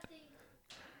a.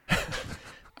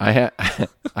 I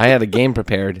had a game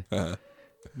prepared.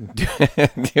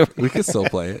 We can still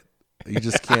play it. You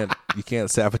just can't. You can't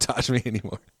sabotage me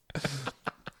anymore.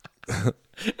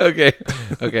 Okay.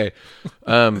 Okay.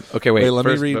 Okay. Wait. Let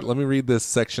first, me read. Let me read this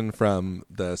section from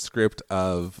the script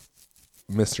of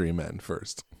Mystery Men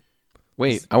first.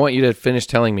 Wait. I want you to finish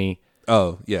telling me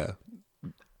Oh yeah.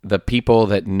 the people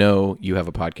that know you have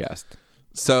a podcast.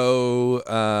 So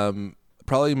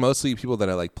probably mostly people that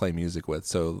I like play music with.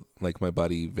 So like my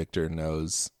buddy Victor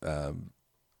knows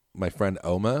my friend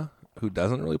Oma, who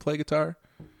doesn't really play guitar.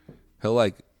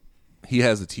 He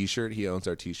has a T-shirt. He owns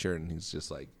our T-shirt, and he's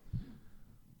just like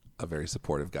a very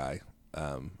supportive guy.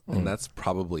 And that's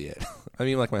probably it. I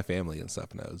mean, like my family and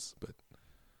stuff knows, but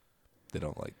they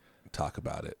don't like talk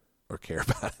about it or care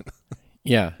about it.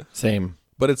 Yeah. Same.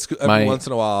 But it's every once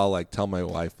in a while I'll like tell my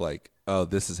wife like, oh,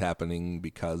 this is happening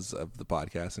because of the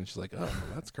podcast, and she's like, oh,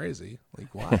 that's crazy. Like,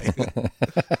 why?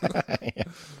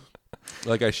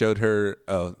 Like I showed her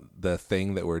the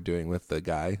thing that we're doing with the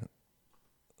guy.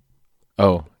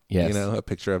 Oh, yes. You know, a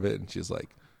picture of it, and she's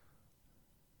like,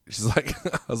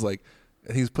 I was like,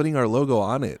 he's putting our logo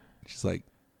on it. She's like,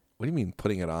 what do you mean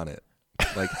putting it on it?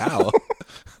 Like how?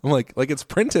 I'm like it's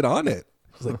printed on it.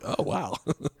 I was like, oh wow.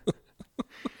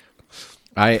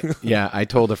 I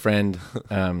told a friend,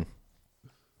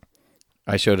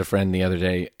 I showed a friend the other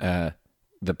day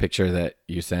the picture that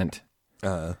you sent.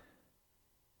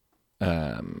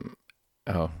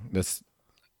 This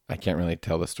I can't really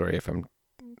tell the story if I'm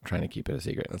trying to keep it a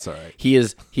secret. That's all right. He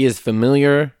is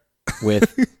familiar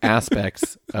with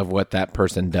aspects of what that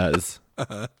person does.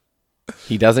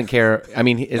 He doesn't care. I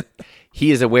mean,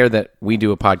 he is aware that we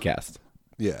do a podcast.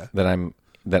 Yeah. That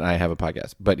I have a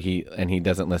podcast, but he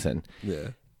doesn't listen. Yeah.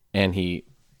 And he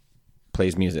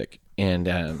plays music.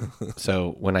 And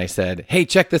so when I said, "Hey,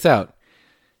 check this out,"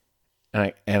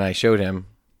 and I showed him,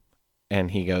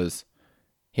 and he goes,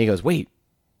 "Wait,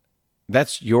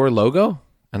 that's your logo?"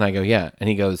 And I go, "Yeah." And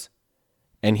he goes,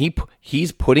 and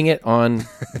he's putting it on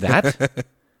that.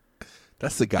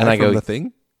 That's the guy from the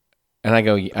thing. And I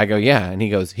go, "Yeah." And he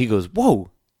goes,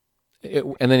 "Whoa."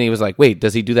 And then he was like, "Wait,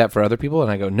 does he do that for other people?"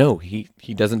 And I go, "No, he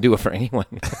doesn't do it for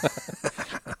anyone."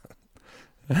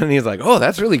 And he's like, "Oh,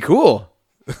 that's really cool."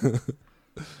 It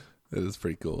is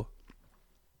pretty cool.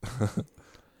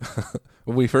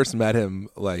 When we first met him,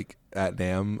 like at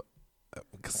NAMM,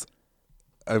 because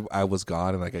I was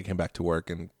gone and like I came back to work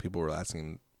and people were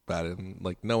asking about it, and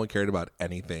like no one cared about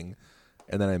anything.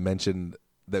 And then I mentioned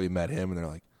that we met him, and they're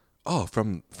like, "Oh,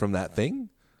 from that thing,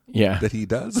 Yeah, that he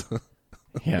does."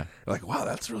 yeah. Like, wow,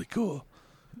 that's really cool.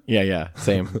 Yeah.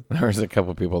 Same. There was a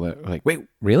couple people that were like, "Wait,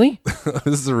 really?"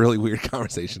 This is a really weird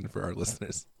conversation for our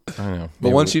listeners. I don't know.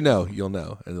 But once you know, you'll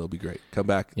know, and it'll be great. Come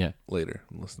back later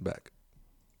and listen back.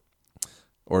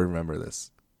 Or remember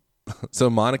this. So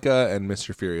Monica and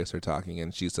Mr. Furious are talking,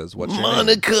 and she says, "What's your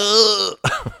name?"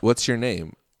 "What's your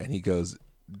name?" And he goes,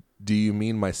 "Do you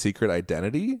mean my secret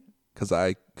identity? Because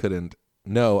I couldn't.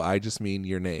 No, I just mean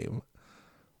your name.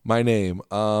 My name.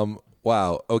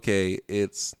 Wow. Okay,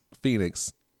 it's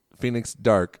Phoenix. Phoenix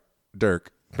Dark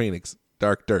Dirk. Phoenix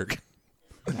Dark Dirk.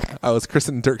 I was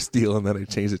christened Dirk Steele, and then I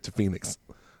changed it to Phoenix.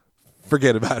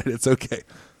 Forget about it. It's okay.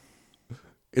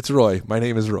 It's Roy. My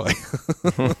name is Roy."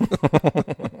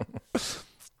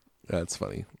 That's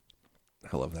funny.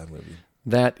 I love that movie.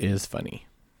 That is funny.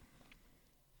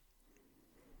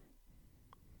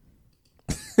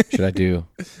 Should I do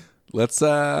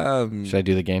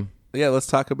the game? Yeah, let's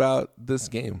talk about this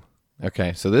game.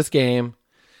 Okay, so this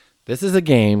is a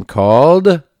game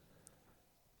called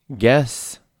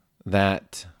Guess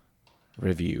That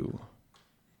Review.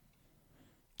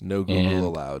 No Google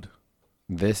allowed.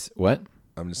 What?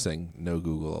 I'm just saying no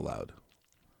Google allowed.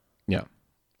 Yeah.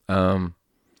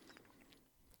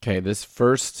 Okay, this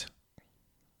first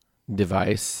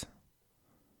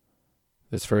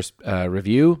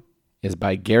review is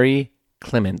by Gary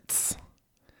Clements.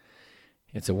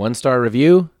 It's a 1-star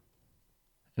review.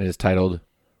 It is titled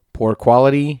 "Poor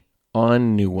Quality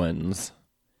on New Ones."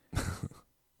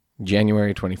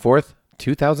 January 24th,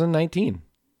 2019.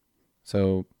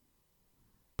 So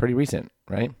pretty recent,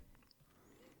 right?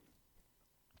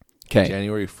 Okay.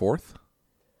 January 4th?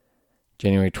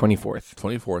 January 24th.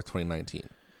 24th, 2019.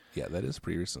 Yeah, that is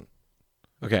pretty recent.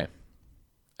 Okay.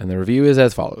 And the review is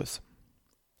as follows.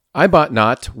 "I bought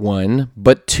not one,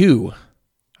 but two.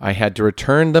 I had to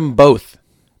return them both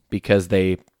because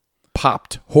they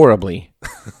popped horribly.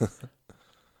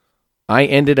 I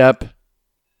ended up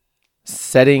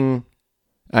settling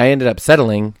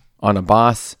on a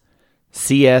Boss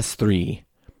CS3.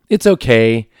 It's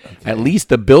okay. At least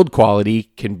the build quality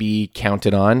can be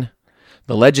counted on.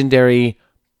 The legendary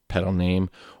pedal name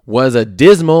was a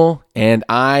dismal, and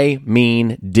I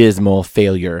mean dismal,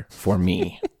 failure for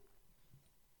me.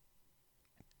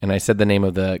 And I said the name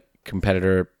of the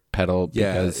competitor pedal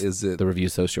because the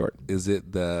review's so short. Is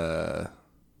it the...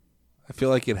 I feel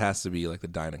like it has to be like the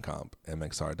Dynacomp,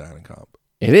 MXR Dynacomp.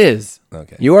 It is.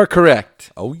 Okay. You are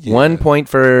correct. Oh, yeah. 1 point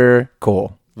for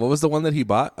Cole. What was the one that he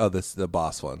bought? Oh, this the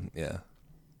Boss one. Yeah.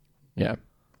 Yeah.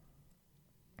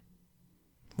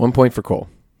 1 point for Cole.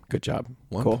 Good job.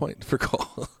 1 Cole. point for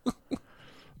Cole.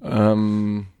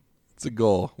 It's a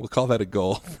goal. We'll call that a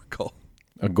goal for Cole.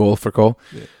 A goal for Cole?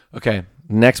 Yeah. Okay.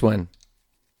 Next one.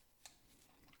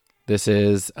 This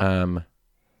is That one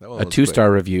a was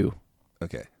 2-star review.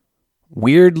 quick. Okay.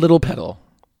 Weird Little Pedal.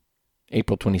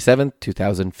 April 27th,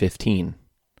 2015.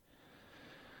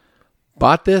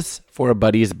 Bought this for a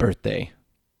buddy's birthday.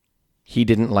 He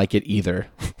didn't like it either.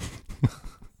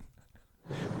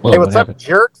 Hey, what's up,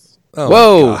 jerks? Oh,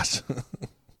 Whoa. my gosh.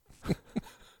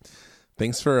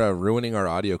 Thanks for ruining our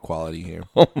audio quality here.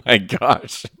 Oh my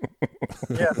gosh.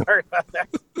 Yeah, sorry about that.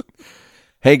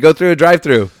 Hey, go through a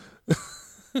drive-through.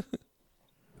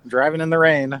 Driving in the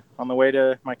rain on the way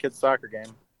to my kid's soccer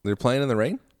game. They're playing in the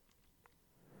rain?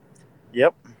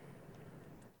 Yep.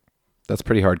 That's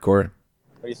pretty hardcore.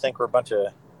 What do you think? We're a bunch of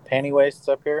panty wastes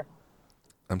up here?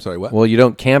 I'm sorry, what? Well, you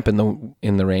don't camp in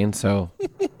the rain, so.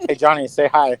 Hey, Johnny, say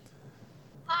hi.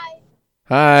 Hi.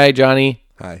 Hi, Johnny.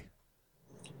 Hi.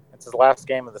 It's his last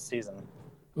game of the season.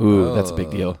 Ooh, that's a big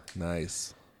deal.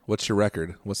 Nice. What's your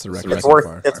record? What's the record It's so worth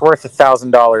far?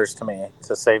 $1,000 to me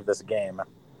to save this game.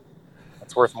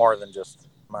 It's worth more than just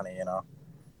money, you know.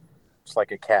 Just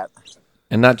like a cat.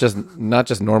 And not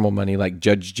just normal money, like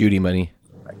Judge Judy money.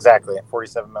 Exactly.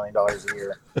 $47 million a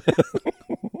year.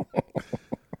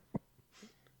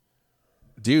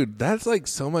 Dude, that's like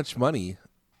so much money.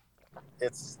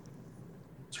 It's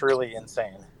truly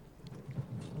insane.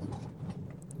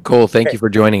 Cole, thank Okay. you for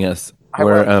joining us. I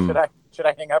We're will. Should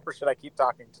I hang up or should I keep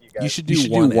talking to you guys? You should You do,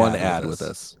 should do one ad with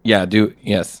us. yeah,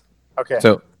 yes. Okay.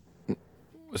 So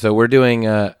we're doing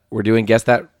Guess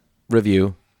That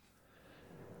review,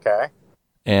 Okay.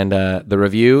 and the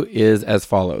review is as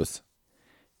follows.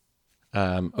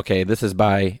 Okay, this is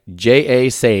by J.A.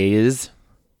 Says.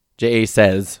 J.A.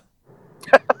 Says.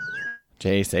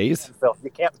 J.A. Says? Phil,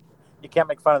 you can't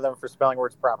make fun of them for spelling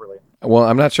words properly. Well,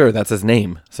 I'm not sure. That's his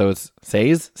name. So it's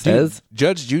Says? Says? Dude,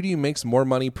 Judge Judy makes more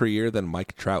money per year than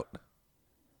Mike Trout.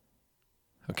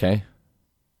 Okay.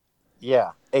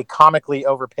 Yeah, a comically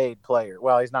overpaid player.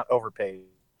 Well, he's not overpaid,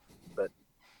 but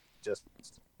just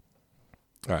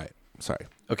All right. Sorry.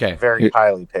 Okay. very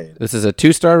highly paid. This is a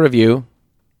 2-star review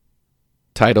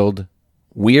titled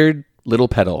Weird Little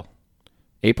Pedal,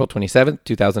 April 27th,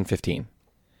 2015.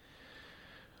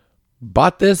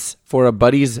 Bought this for a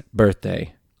buddy's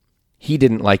birthday. He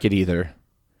didn't like it either.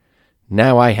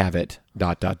 Now I have it. ...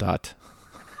 I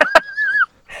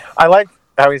like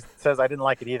how he says I didn't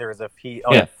like it either, as if he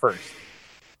owned Yeah. it first.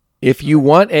 If you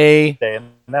want a...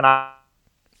 And then I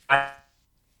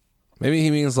Maybe he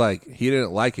means like he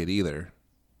didn't like it either.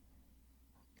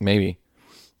 Maybe.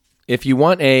 If you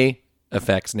want a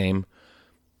effects name,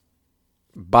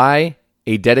 buy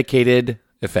a dedicated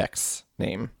effects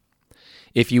name.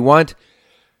 If you want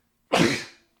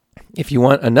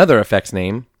another effects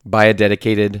name, buy a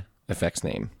dedicated effects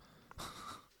name.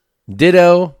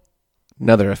 Ditto,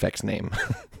 another effects name.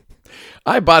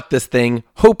 I bought this thing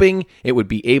hoping it would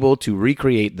be able to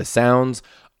recreate the sounds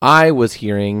I was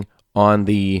hearing on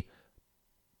the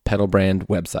Pedal Brand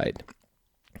website.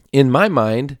 In my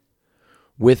mind,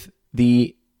 with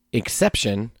the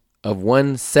exception of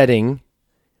one setting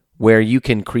where you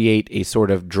can create a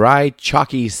sort of dry,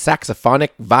 chalky, saxophonic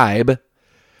vibe,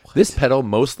 this pedal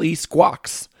mostly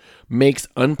squawks, makes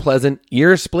unpleasant,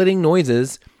 ear-splitting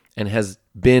noises, and has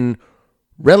been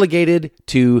relegated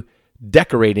to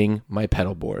decorating my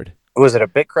pedal board. was it a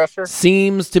bit crusher?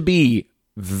 Seems to be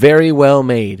very well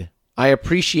made. I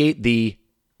appreciate the,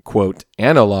 quote,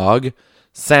 analog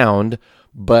sound,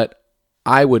 but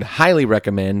I would highly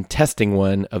recommend testing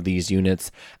one of these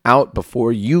units out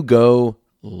before you go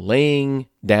laying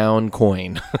down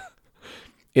coin.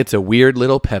 It's a weird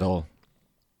little pedal.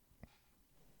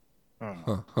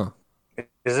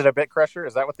 Is it a bit crusher?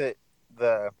 Is that what the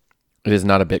It is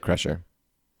not a bit crusher.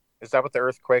 is that what the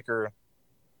Earthquaker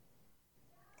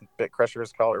bit crusher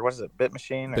is called, or what is it? Bit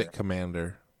machine or Bit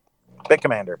Commander. Bit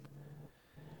Commander?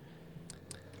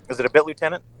 Is it a bit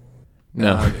lieutenant?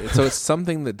 No, So it's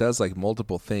something that does like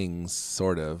multiple things,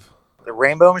 sort of. The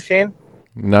rainbow machine.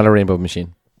 not a rainbow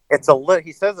machine. It's a little.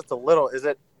 He says it's a little. Is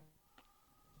it?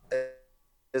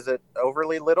 Is it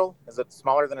overly little? Is it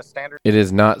smaller than a standard? It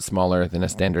is not smaller than a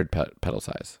standard pedal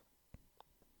size.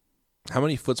 How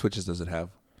many foot switches does it have?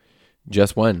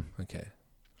 Just one. Okay.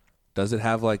 Does it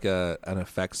have like an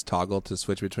effects toggle to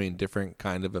switch between different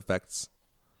kind of effects?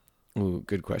 Ooh,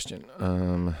 good question.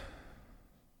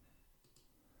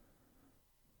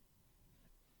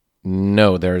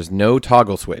 No, there's no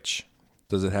toggle switch.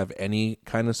 Does it have any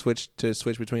kind of switch to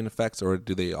switch between effects, or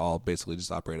do they all basically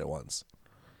just operate at once?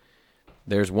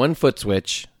 There's one foot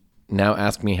switch. Now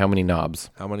ask me how many knobs.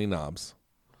 How many knobs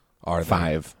are there?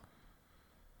 5.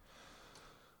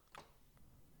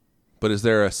 But is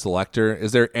there a selector?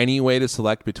 Is there any way to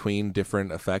select between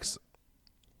different effects?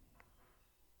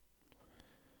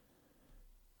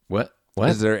 What?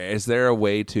 Is there a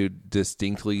way to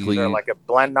distinctly Is there like a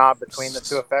blend knob between the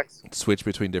two effects? switch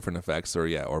between different effects,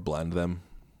 or blend them?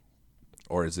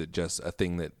 Or is it just a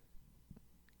thing that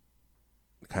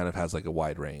kind of has like a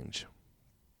wide range?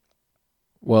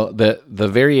 Well, the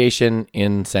variation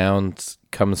in sounds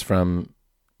comes from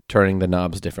turning the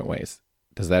knobs different ways.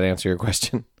 Does that answer your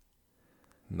question?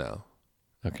 No.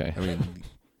 Okay. I mean,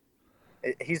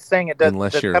 He's saying it does.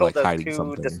 Unless the you're, pedal like, does hiding two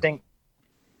something. distinct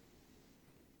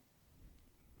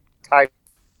types.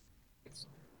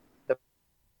 The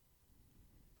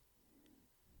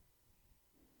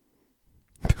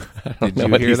did know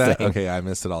you what hear he's that? saying. Okay, I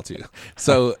missed it all too.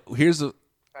 So here's a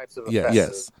types of Yeah, effects.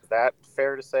 yes. Is that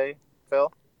fair to say,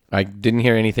 Phil? I didn't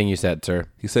hear anything you said, sir.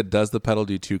 he said, does the pedal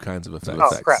do two kinds of effects?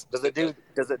 Oh crap! Does it do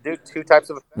two types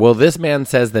of effects? Well, this man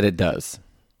says that it does.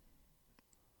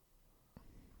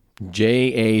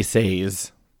 J.A.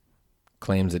 Says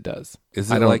claims it does.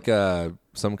 Is I it don't- like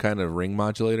some kind of ring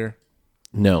modulator?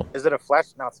 No. Is it a flash?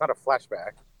 No, it's not a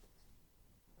flashback.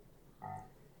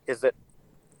 Is it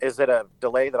a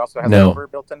delay that also has No. over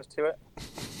built into it?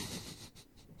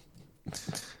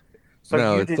 So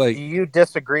No, it's like- do you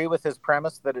disagree with his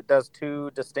premise that it does two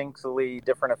distinctly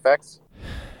different effects?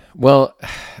 Well,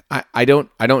 I don't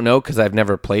know because I've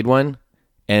never played one,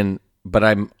 but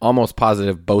I'm almost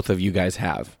positive both of you guys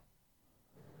have.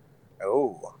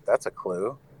 Oh, that's a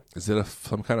clue. Is it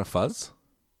some kind of fuzz?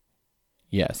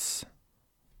 Yes.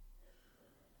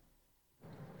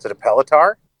 Is it a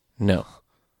Pelotar? No.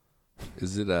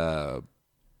 Is it a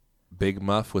big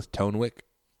muff with tone wick?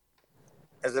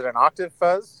 Is it an octave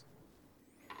fuzz?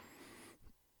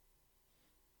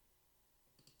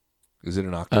 Is it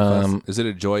an octave fuzz? Is it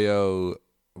a Joyo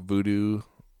Voodoo?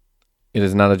 It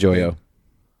is not a Joyo.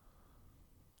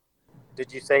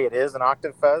 Did you say it is an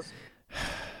octave fuzz?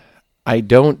 I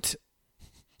don't.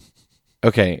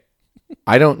 Okay.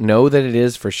 I don't know that it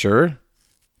is for sure,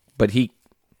 but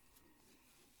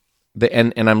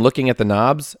and I'm looking at the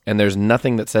knobs and there's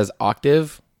nothing that says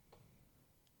octave.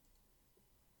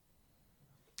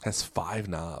 Has 5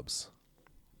 knobs.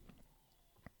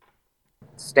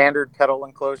 Standard pedal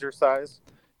enclosure size?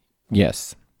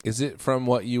 Yes. Is it from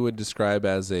what you would describe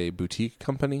as a boutique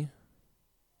company?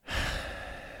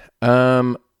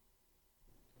 Don't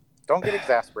get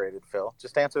exasperated, Phil.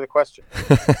 Just answer the question.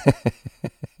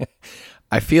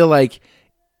 I feel like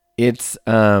it's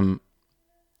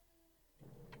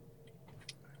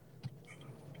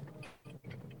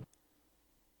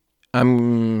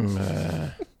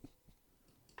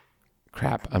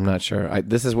crap. I'm not sure.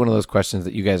 This is one of those questions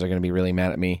that you guys are going to be really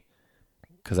mad at me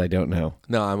because I don't know.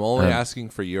 No, I'm only asking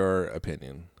for your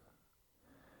opinion.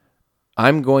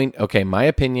 Okay, my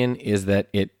opinion is that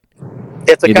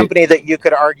It's a company that you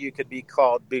could argue could be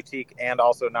called boutique and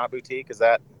also not boutique. Is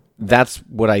that? that's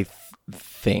what I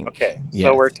think. Okay. Yeah.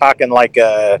 So we're talking like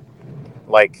even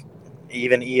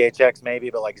EHX maybe,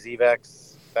 but like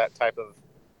ZVEX, that type of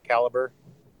caliber.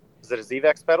 Is it a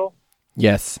ZVEX pedal?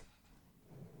 Yes.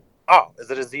 Oh,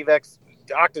 is it a ZVEX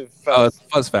octave Oh, fuzz,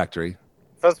 it's Fuzz Factory.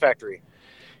 fuzz factory?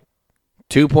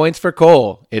 2 points for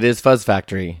Cole. It is Fuzz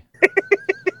Factory.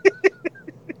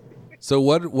 So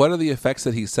what are the effects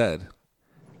that he said?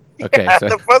 Okay, Yeah, so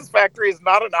the fuzz factory is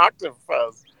not an octave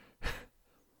fuzz.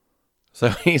 So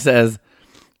he says,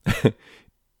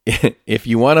 if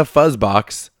you want a fuzz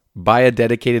box, buy a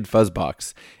dedicated fuzz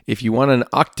box. If you want an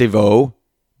Octavo,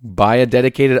 buy a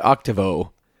dedicated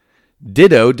Octavo.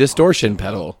 Ditto distortion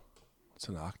pedal. It's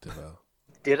an Octavo.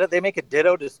 Did they make a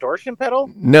Ditto distortion pedal?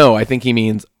 No, I think he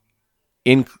means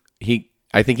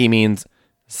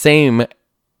same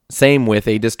with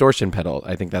a distortion pedal.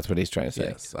 I think that's what he's trying to say.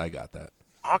 Yes, I got that.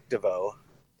 Octavo.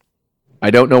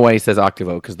 I don't know why he says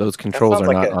Octavo because those controls sounds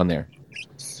are like not a- on there.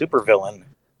 Super villain.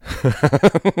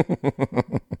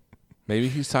 Maybe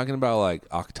he's talking about like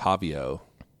Octavio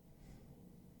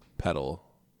pedal,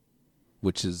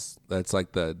 that's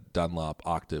like the Dunlop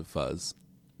octave fuzz.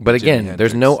 But Jimi again,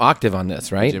 there's no Hendrix. octave on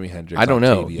this, right? Jimi Hendrix I don't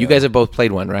know. Octavio. You guys have both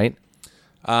played one, right?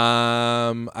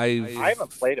 I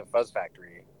haven't played a Fuzz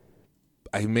Factory.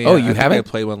 I may. Oh, I you think haven't? I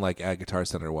played one like at Guitar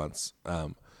Center once,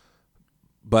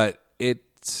 but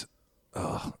it's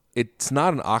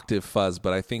not an octave fuzz,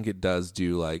 but I think it does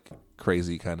do like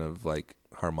crazy kind of like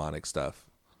harmonic stuff.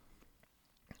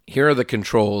 Here are the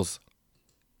controls.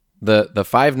 The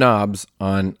 5 knobs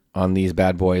on these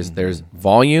bad boys. Mm-hmm. There's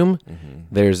volume,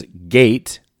 there's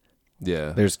gate,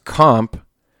 Yeah, there's comp,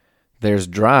 there's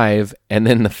drive, and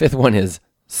then the 5th one is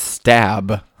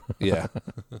stab. yeah.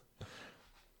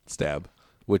 Stab,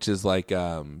 which is like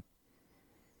I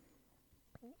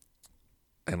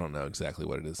don't know exactly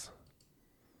what it is.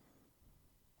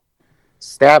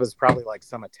 Stab is probably like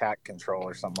some attack control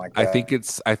or something like that.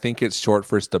 I think it's short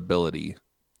for stability,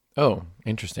 Oh,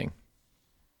 interesting.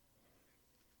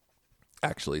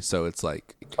 actually. So it's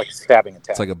like like a stabbing attack.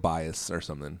 it's like a bias or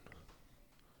something.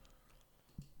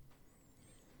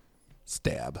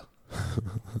 Stab.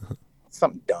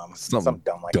 something dumb. Something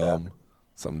dumb like that.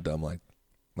 Something dumb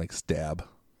like stab.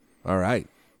 All right.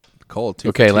 Cole, 2 for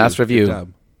Okay, 2. last Good review.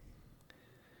 job.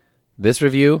 This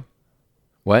review,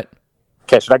 what?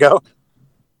 Okay, should I go?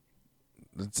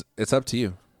 It's up to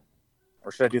you.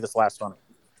 Or should I do this last one?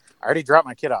 I already dropped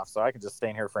my kid off, so I can just stay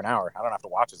in here for an hour. I don't have to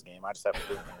watch this game. I just have to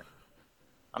be in here.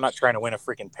 I'm not trying to win a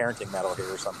freaking parenting medal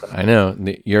here or something. I know.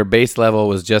 Your base level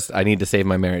was just, I need to save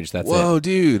my marriage. That's Whoa, it.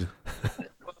 dude.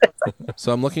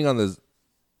 So I'm looking on the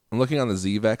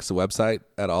ZVEX website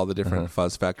at all the different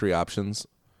Fuzz Factory options.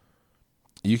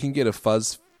 You can get a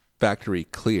Fuzz Factory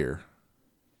clear.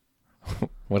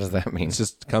 What does that mean? It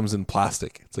just comes in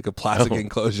plastic. It's like a plastic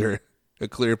enclosure, a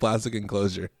clear plastic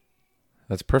enclosure.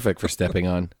 That's perfect for stepping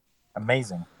on.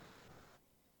 Amazing.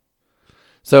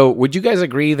 So would you guys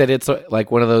agree that it's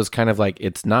like one of those kind of like,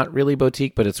 it's not really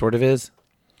boutique, but it sort of is?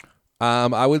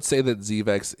 I would say that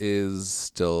ZVEX is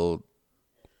still,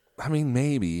 I mean,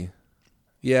 maybe.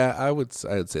 Yeah, I would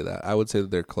say that. I would say that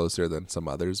they're closer than some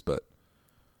others, but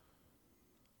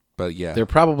yeah. They're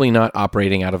probably not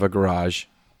operating out of a garage.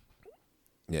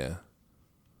 Yeah.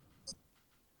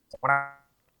 When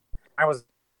I was,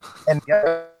 and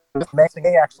the amazing,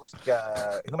 they actually,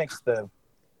 who makes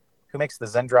the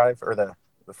Zen Drive or the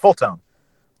Full Tone?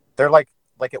 They're like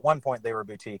at one point they were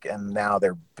boutique, and now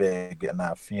they're big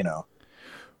enough, you know.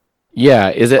 Yeah,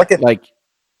 is it like at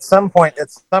some point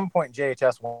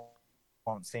JHS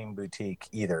won't seem boutique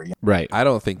either. You know? right? I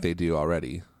don't think they do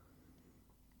already.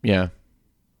 Yeah.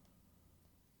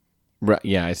 Right.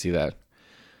 Yeah, I see that.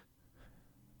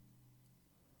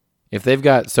 If they've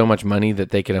got so much money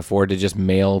that they can afford to just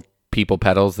mail people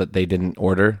pedals that they didn't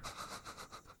order,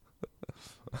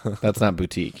 that's not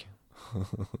boutique.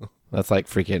 That's like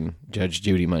freaking Judge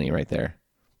Judy money right there.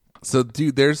 So,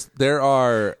 dude,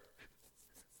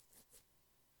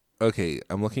 okay,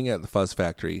 I'm looking at the Fuzz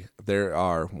Factory. There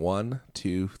are 1,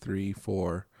 2, 3,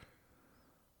 4,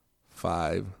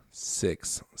 5,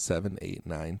 6, 7, 8,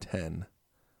 9, 10.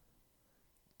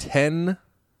 10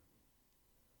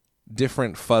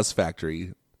 different Fuzz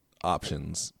Factory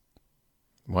options,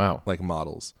 Wow. like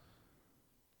models,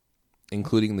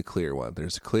 including the clear one.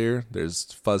 There's clear,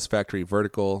 there's Fuzz Factory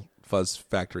vertical, Fuzz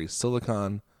Factory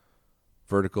silicon,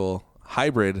 vertical,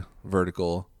 hybrid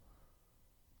vertical,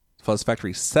 Fuzz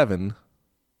Factory 7,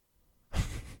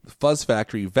 Fuzz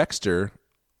Factory Vexter,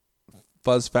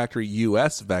 Fuzz Factory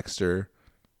US Vexter,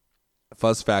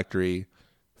 Fuzz Factory,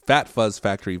 Fat Fuzz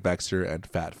Factory Vexter, and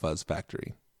Fat Fuzz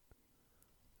Factory.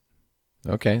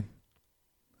 Okay.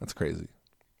 That's crazy.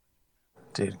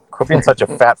 Dude, quit being such a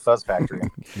fat Fuzz Factory.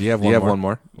 Do you have one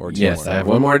more? Or two Yes, more? I have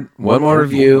one more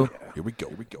review. Here we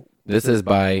go. This is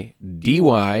by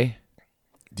DY.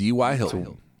 D.Y.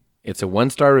 Hill. It's a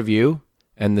 1-star review,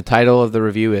 and the title of the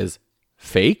review is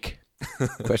Fake?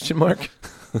 Question mark.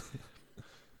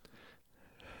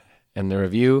 And the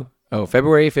review,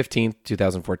 February 15th,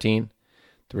 2014.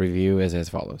 The review is as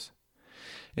follows.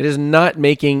 It is not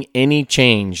making any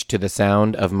change to the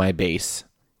sound of my bass.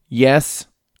 Yes,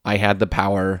 I had the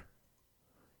power,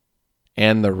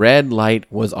 and the red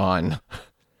light was on.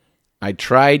 I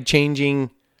tried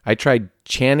channing. Okay,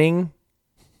 CHANING.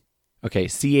 I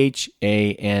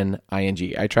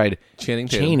tried Channing Tatum.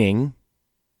 chaining.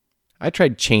 I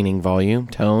tried chaining volume,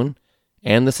 tone,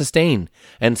 and the sustain,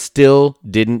 and still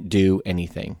didn't do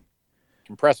anything.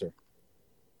 Compressor.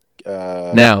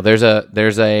 Now there's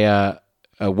a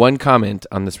one comment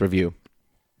on this review.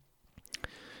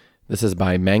 This is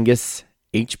by Mangus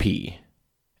HP,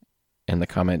 and the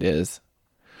comment is,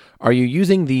 Are you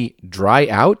using the dry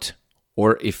out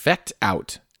or effect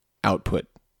out output?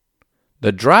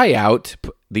 The dry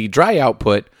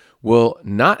output will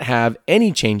not have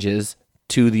any changes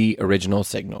to the original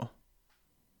signal.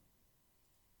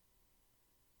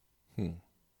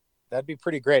 That'd be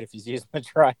pretty great if he's using the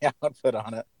dry output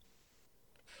on it.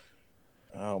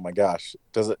 Oh my gosh.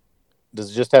 Does it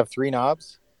just have 3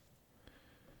 knobs?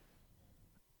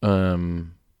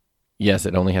 Yes,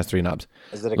 it only has 3 knobs.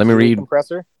 Is it a Let me read.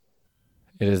 compressor?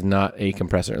 It is not a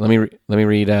compressor. Let me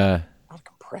read. Not a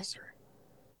compressor.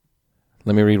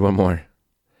 Let me read one more.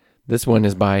 This one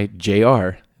is by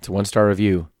JR. It's a 1-star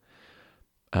review.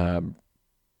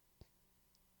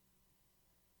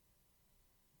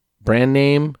 Brand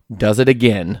name does it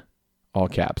again. All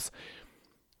caps.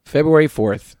 February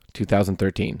 4th,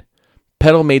 2013.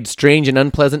 Pedal made strange and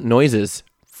unpleasant noises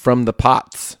from the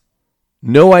pots.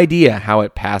 No idea how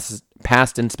it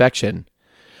passed inspection.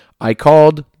 I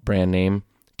called, brand name,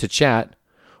 to chat,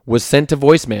 was sent to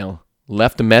voicemail,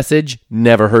 left a message,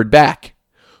 never heard back.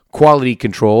 Quality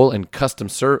control and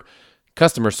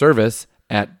customer service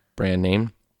at brand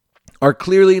name are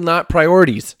clearly not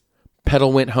priorities.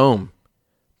 Pedal went home.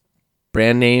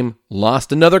 Brand name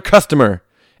lost another customer.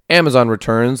 Amazon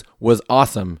returns was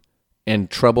awesome and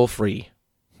trouble-free.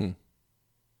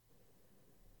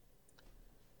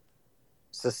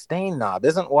 Sustain knob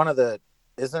isn't one of the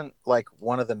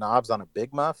knobs on a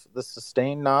Big Muff the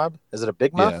sustain knob? Is it a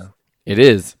Big Muff? Yeah. It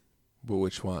is. But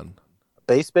which one?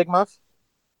 Bass Big Muff?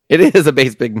 It is a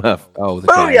bass Big Muff. Oh, the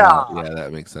Booyah! Yeah,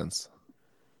 that makes sense.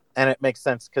 And it makes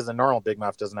sense because a normal Big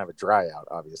Muff doesn't have a dry out,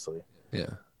 obviously.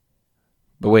 Yeah.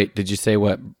 But wait, did you say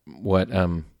what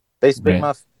Bass Big Brand.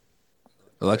 Muff.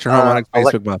 Electro harmonic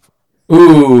bass Big Muff.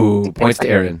 Ooh, points to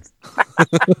Aaron.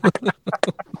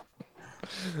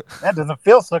 That doesn't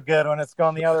feel so good when it's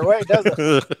going the other way, does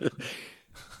it?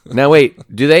 Now wait,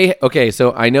 do they? Okay,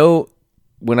 so I know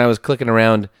when I was clicking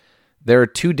around, there are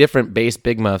 2 different bass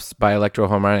Big Muffs by Electro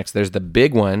Harmonics. There's the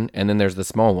big one, and then there's the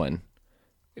small one.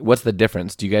 What's the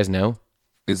difference? Do you guys know?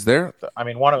 Is there? I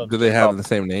mean, one of them. Do they have the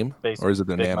same name? Bass Or is it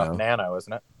the Big Nano? Muff Nano,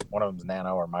 isn't it? One of them's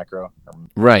Nano or Micro.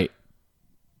 Right.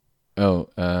 Oh,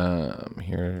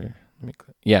 here.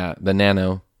 Yeah, the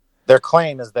Nano. Their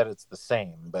claim is that it's the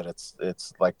same, but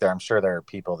it's like I'm sure there are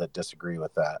people that disagree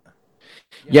with that.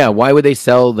 Yeah, why would they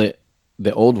sell the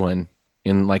old one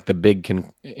in like the big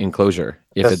enclosure?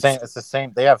 If It's the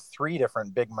same. They have 3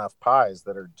 different Big Muff pies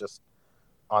that are just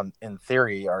in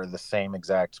theory are the same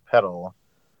exact pedal.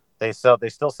 They still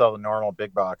sell the normal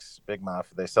big box Big Muff.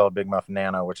 They sell a Big Muff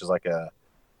Nano, which is like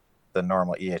the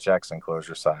normal EHX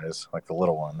enclosure size, like the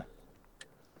little one.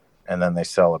 And then they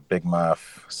sell a Big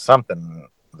Muff something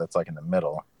that's like in the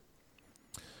middle.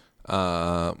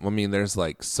 I mean, there's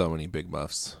like so many Big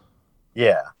Muffs.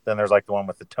 Yeah. Then there's like the one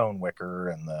with the tone wicker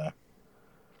and the,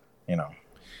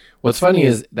 What's funny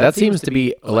is that seems to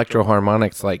be Electro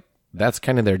Harmonics. Like that's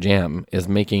kind of their jam, is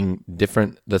making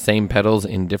the same pedals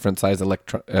in different size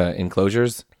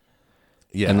enclosures.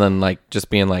 Yeah. And then like just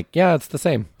being like, yeah, it's the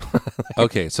same.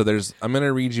 Okay, so I'm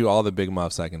gonna read you all the Big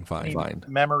Muffs I can find.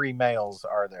 Memory mails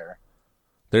are there.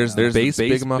 There's bass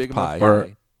Big Muff pie.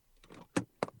 Or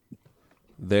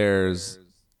There's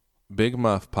Big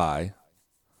Muff pie.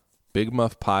 Big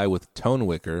Muff pie with tone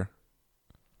wicker.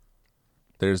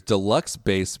 There's deluxe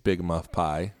bass Big Muff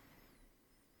pie.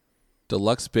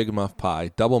 Deluxe Big Muff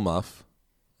pie, double muff.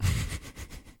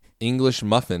 English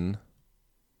muffin.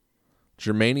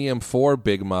 Germanium 4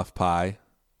 Big Muff pie.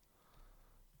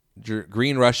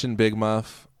 Green Russian Big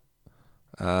Muff.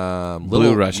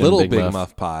 Blue Russian little Big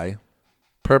Muff pie.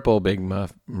 purple Big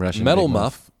Muff, Russian Metal Big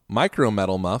Muff. Micro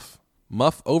Metal Muff.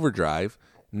 Muff Overdrive.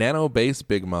 Nano Bass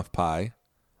Big Muff pie.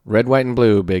 Red, white, and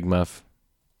blue Big Muff.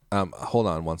 Hold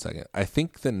on one second. I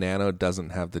think the Nano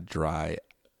doesn't have the dry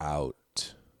out.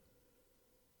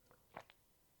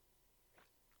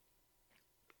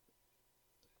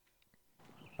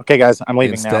 Okay, guys, I'm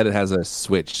leaving Instead, now. it has a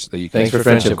switch that you can. Thanks for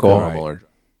friendship, Cole. Or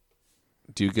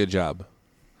do a good job.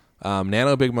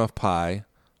 Nano Big Muff pie,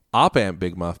 Op Amp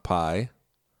Big Muff pie,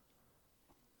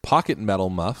 Pocket Metal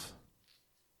Muff,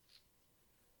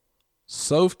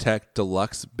 Sovtech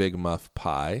Deluxe Big Muff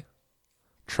pie,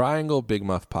 Triangle Big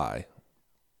Muff pie.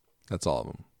 That's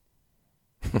all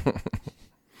of them.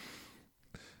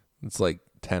 It's like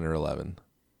 10 or 11.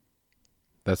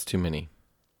 That's too many.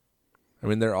 I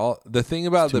mean, they're all. The thing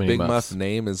about too the many Big muffs. Muff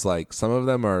name is like some of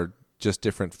them are just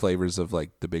different flavors of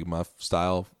like the Big Muff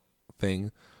style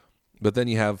thing, but then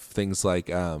you have things like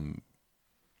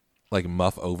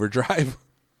Muff Overdrive.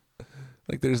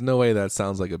 Like, there's no way that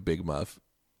sounds like a Big Muff,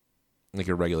 like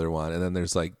a regular one. And then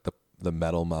there's like the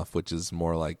Metal Muff, which is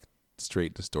more like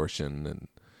straight distortion, and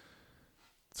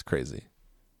It's crazy.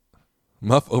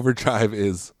 Muff Overdrive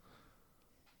is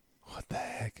what the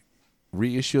heck?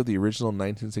 Reissue of the original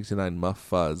 1969 Muff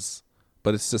Fuzz,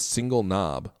 but it's a single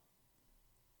knob.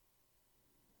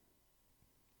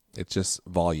 It's just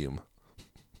volume.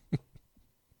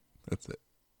 That's it.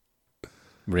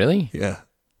 Really? Yeah.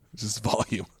 Just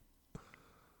volume.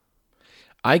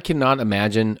 I cannot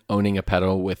imagine owning a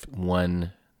pedal with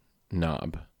one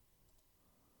knob.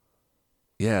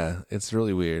 Yeah, it's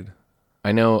really weird.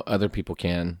 I know other people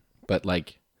can, but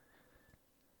like,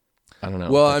 I don't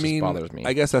know. Well, that I just mean, bothers me.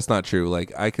 I guess that's not true.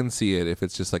 Like, I can see it if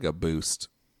it's just like a boost.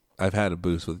 I've had a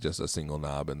boost with just a single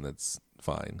knob, and that's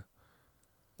fine.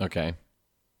 Okay.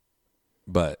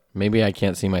 But Maybe I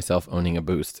can't see myself owning a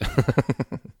boost.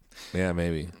 yeah,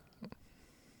 maybe.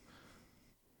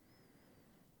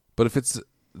 But if it's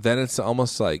then it's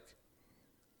almost like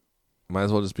might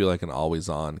as well just be like an always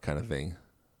on kind of thing.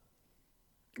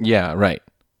 Yeah, right.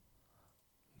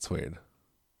 It's weird.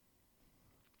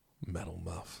 Metal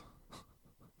muff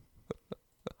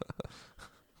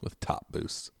with top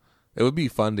boost. It would be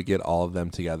fun to get all of them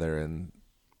together and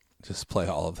just play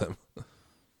all of them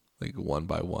like one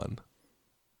by one.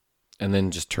 And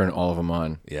then just turn all of them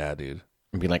on Yeah, dude.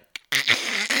 and be like,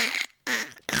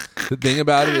 The thing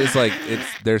about it is like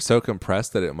they're so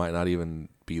compressed that it might not even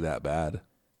be that bad.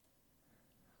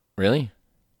 really?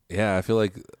 Yeah, I feel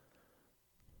like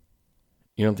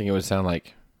You don't think it would sound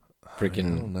like I don't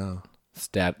freaking know.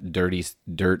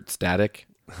 dirt static?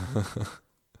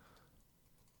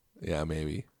 Yeah,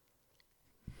 maybe.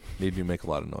 Need to make a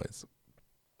lot of noise.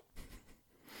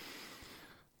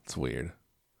 It's weird.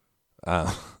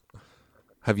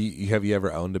 Have you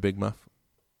ever owned a Big Muff?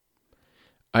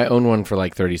 I owned one for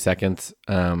like 30 seconds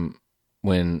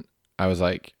when I was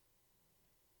like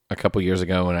a couple years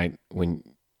ago when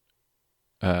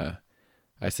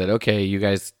I said, okay, you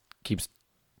guys keep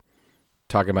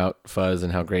talking about fuzz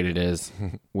and how great it is.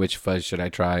 Which fuzz should I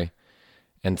try?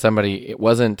 And it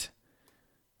wasn't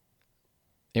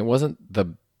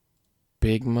the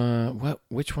Big Muff.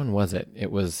 Which one was it?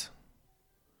 It was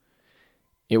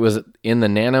in the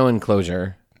nano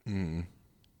enclosure. And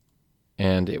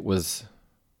it was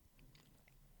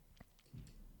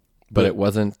but it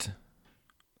wasn't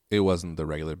the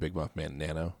regular Big Muff Man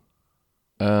Nano.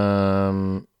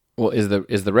 well, is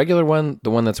the regular one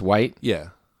the one that's white? Yeah.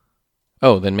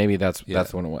 Oh, then maybe that's the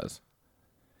one it was.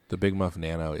 The Big Muff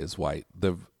Nano is white.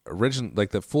 The original,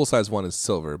 like the full size one, is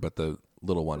silver, but the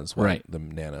little one is white. Right. The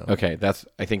Nano. Okay,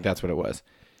 I think that's what it was.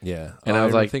 Yeah. And I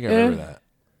was like, I think I remember that.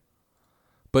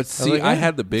 But see, like, I yeah,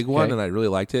 had the big one okay. and I really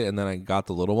liked it, and then I got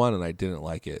the little one and I didn't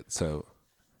like it. So,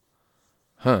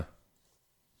 Huh.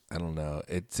 I don't know.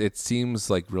 It seems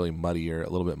like really muddier, a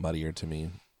little bit muddier to me.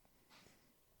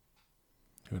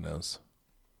 Who knows?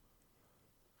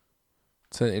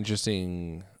 It's an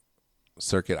interesting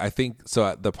circuit. I think so.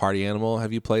 At the Party Animal,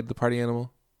 have you played the Party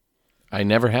Animal? I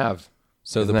never have.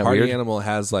 So Isn't the that Party weird? Animal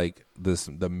has like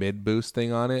the mid boost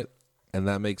thing on it, and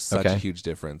that makes such a Okay. huge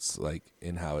difference, like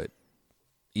in how it,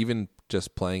 even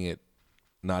just playing it,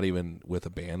 not even with a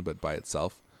band but by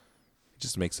itself, it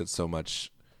just makes it so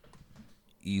much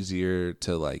easier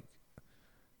to like.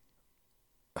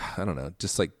 I don't know,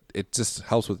 just like it just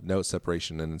helps with note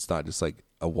separation, and it's not just like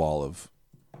a wall of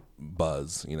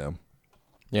buzz,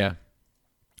 Yeah.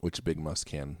 which Big Muffs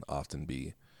can often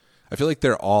be. I feel like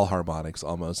they're all harmonics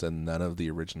almost, and none of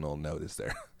the original note is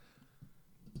there.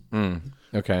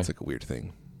 Okay. It's like a weird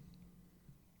thing.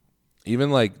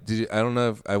 Even like, I don't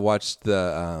know if I watched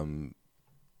the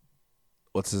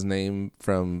what's his name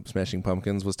from Smashing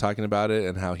Pumpkins was talking about it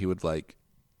and how he would like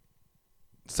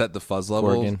set the fuzz level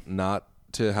Corgan. not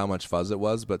to how much fuzz it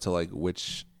was, but to like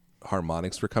which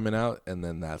harmonics were coming out, and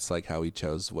then that's like how he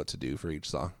chose what to do for each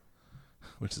song.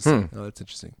 Which is oh, that's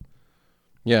interesting.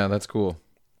 Yeah, that's cool.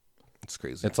 It's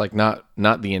crazy. It's like not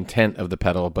the intent of the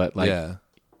pedal, but like yeah.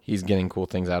 he's getting cool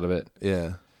things out of it.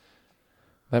 Yeah.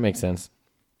 That makes sense.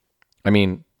 I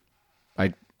mean,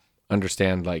 I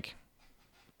understand like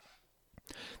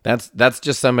that's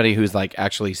just somebody who's like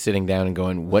actually sitting down and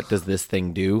going, what does this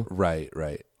thing do? Right.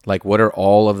 Like, what are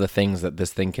all of the things that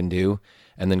this thing can do?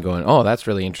 And then going, oh, that's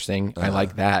really interesting. I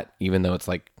like that, even though it's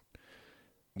like,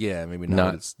 Yeah, maybe not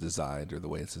what it's designed or the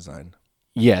way it's designed.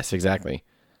 yes, exactly.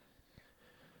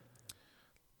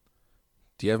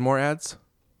 Do you have more ads?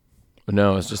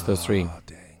 No, it's just those three. Oh,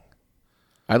 dang.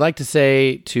 I'd like to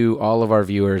say to all of our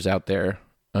viewers out there,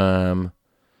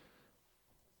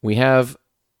 we have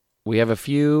a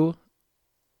few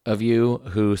of you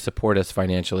who support us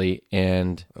financially,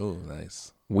 and Oh,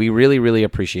 nice. we really, really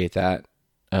appreciate that.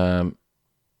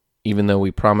 Even though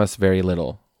we promise very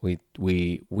little, we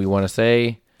want to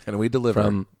say And we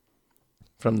deliver.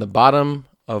 From the bottom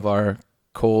of our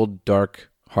cold, dark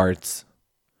hearts,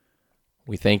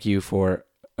 we thank you for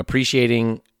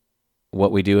appreciating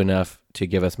what we do enough to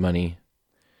give us money.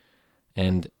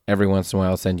 And every once in a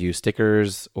while send you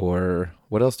stickers, or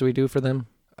what else do we do for them?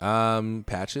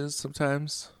 Patches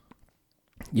sometimes.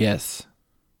 Yes.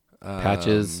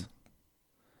 Patches.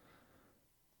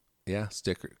 Yeah,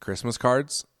 Christmas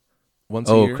cards once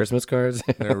a year. Christmas cards.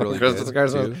 They're really Christmas good,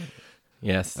 cards. too.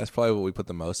 Yes. That's probably what we put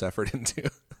the most effort into.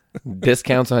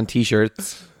 Discounts on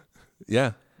t-shirts.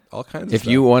 Yeah, all kinds of If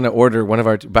stuff. you want to order one of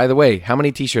our... By the way, how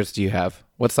many t-shirts do you have?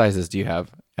 What sizes do you have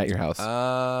at your house?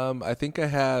 I think I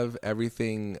have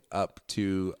everything up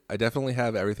to... I definitely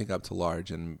have everything up to large,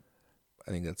 and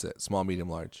I think that's it. Small, medium,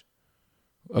 large.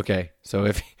 Okay,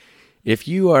 so if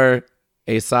you are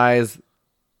a size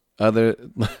other...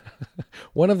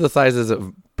 one of the sizes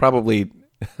of probably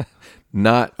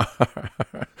not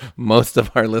most of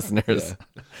our listeners.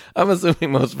 Yeah. I'm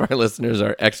assuming most of our listeners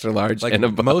are extra large Like and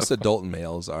above. most adult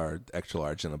males are extra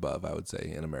large and above, I would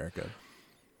say, in America.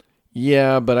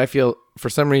 Yeah, but I feel... For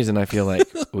some reason, I feel like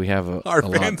we have Our a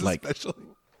lot, fans like, especially.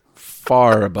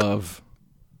 far above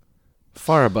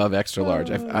extra large.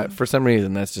 For some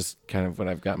reason, that's just kind of what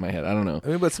I've got in my head. I don't know. I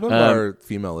mean, but some of our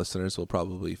female listeners will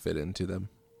probably fit into them.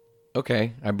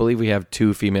 Okay, I believe we have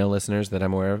 2 female listeners that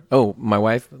I'm aware of. Oh, my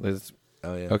wife is...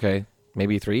 Oh, yeah. Okay,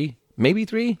 maybe 3? Maybe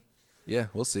 3? Yeah,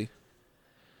 we'll see.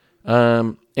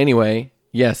 Anyway,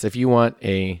 yes, if you want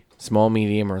a small,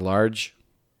 medium, or large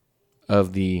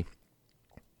of the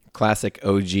classic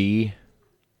OG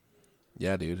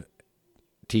Yeah, dude.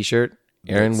 t-shirt,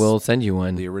 Aaron That's will send you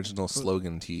one. The original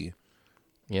slogan tee.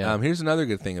 Yeah. Here's another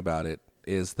good thing about it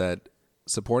is that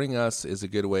supporting us is a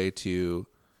good way to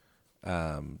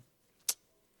kind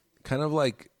of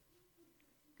like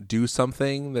do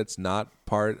something that's not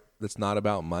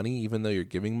about money, even though you're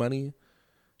giving money.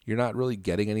 You're not really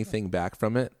getting anything back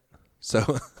from it.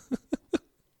 So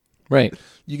Right.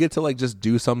 you get to like just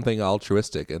do something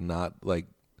altruistic and not like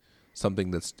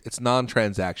something it's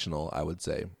non-transactional, I would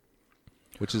say,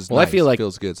 which is Well, I nice. feel like- It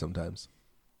feels good sometimes.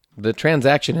 The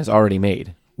transaction is already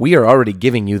made. We are already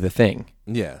giving you the thing.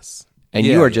 Yes. And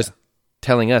Yeah, you are yeah. just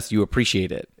telling us you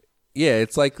appreciate it. Yeah,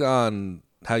 it's like on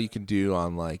how you can do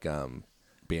on like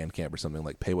Bandcamp or something,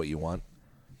 like pay what you want.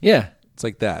 Yeah. It's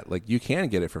like that. Like you can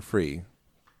get it for free,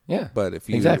 Yeah. but if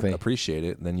you Exactly. appreciate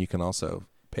it, then you can also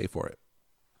pay for it.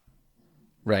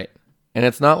 Right. And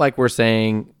it's not like we're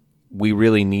saying we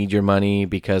really need your money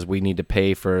because we need to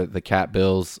pay for the cat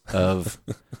bills of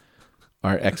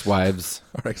our ex-wives.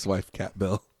 Our ex-wife Cat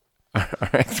Bill. Our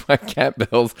ex-wife cat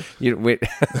bills. We're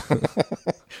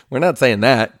not saying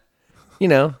that. You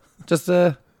know, just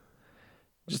a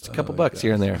couple bucks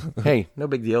here and there. Hey, no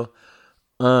big deal.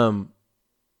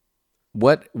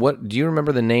 What do you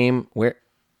remember the name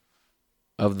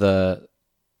of the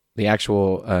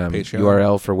actual Patreon?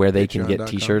 URL for where they can get Patreon.com?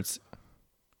 t-shirts?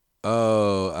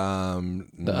 Oh,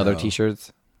 The other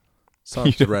t-shirts? It's on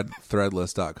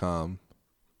threadless.com.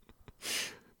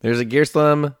 There's a Gear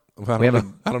Slum. I We have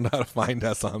don't know how to find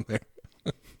us on there.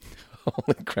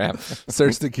 Holy crap.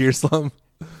 Search the Gear Slum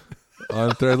on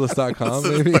threadless.com,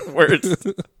 maybe.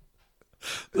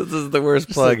 This is the worst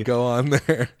Just plug. like, go on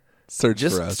there. Search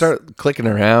Just for us. start clicking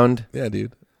around. Yeah,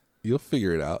 dude. You'll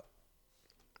figure it out.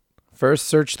 First,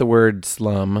 search the word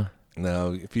slum.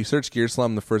 No, if you search Gear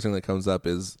Slum, the first thing that comes up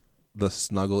is the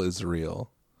snuggle is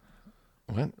real.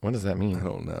 What does that mean? I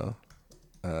don't know.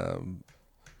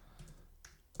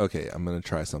 Okay, I'm going to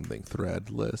try something.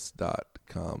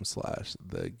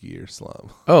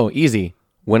 Threadless.com/thegearslum. Oh, easy.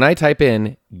 When I type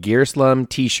in Gear Slum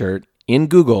t-shirt in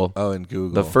Google, Oh, in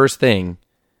Google. the first thing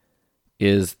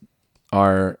is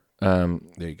our There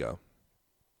you go.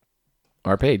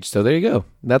 page. So there you go.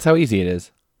 That's how easy it is.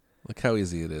 Look how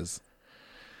easy it is.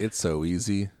 It's so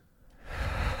easy.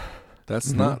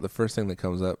 That's not the first thing that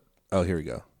comes up. Oh, here we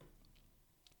go.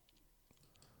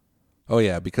 Oh,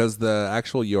 yeah, because the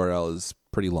actual URL is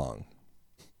pretty long.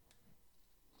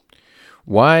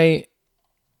 Why,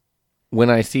 when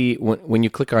I see, when you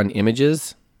click on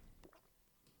images,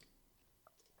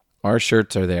 our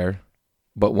shirts are there,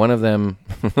 but one of them,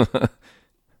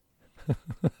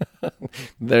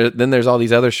 then there's all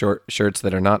these other shirts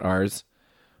that are not ours.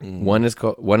 One is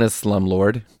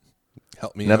Slumlord.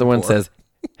 Help me. Another I'm one poor. says,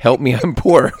 "Help me, I'm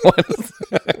poor." Why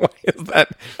is that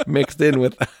mixed in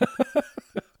with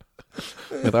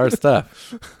our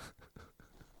stuff?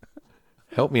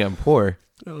 Help me, I'm poor.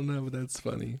 I don't know, but that's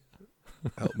funny.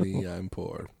 Help me, I'm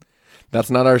poor. That's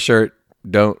not our shirt.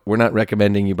 We're not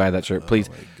recommending you buy that shirt. Please,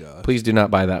 Oh, my God. please do not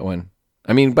buy that one.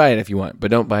 I mean, buy it if you want, but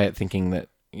don't buy it thinking that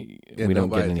Yeah, we don't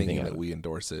nobody get anything thinking out that of it. we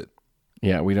endorse it.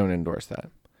 Yeah, we don't endorse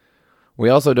that. We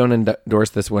also don't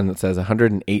endorse this one that says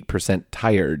 108%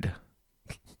 tired.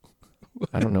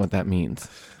 I don't know what that means.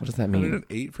 What does that mean?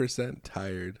 108%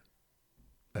 tired.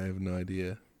 I have no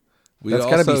idea. We That's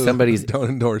gotta be also somebody's- don't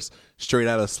endorse straight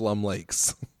out of Slum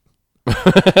Lakes.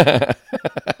 I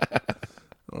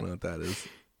don't know what that is.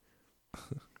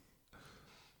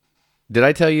 Did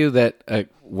I tell you that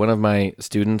one of my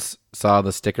students saw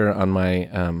the sticker on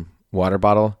my water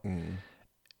bottle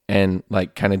and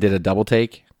like kind of did a double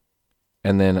take?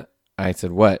 And then I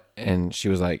said, "What?" And she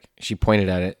was like, she pointed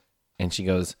at it and she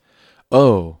goes,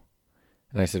 "Oh."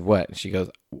 And I said, "What?" And she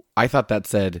goes, "I thought that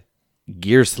said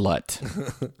gear slut."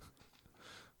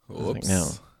 Whoops. Like, no.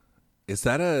 Is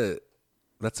that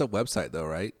that's a website though,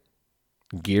 right?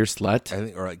 Gear slut? I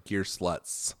think, or like Gear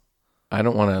Sluts I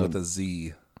don't want with to. a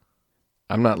Z.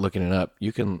 I'm not looking it up.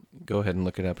 You can go ahead and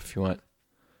look it up if you want.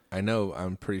 I know.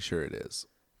 I'm pretty sure it is.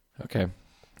 Okay.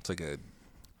 It's like a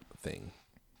thing.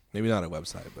 Maybe not a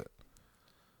website, but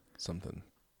something.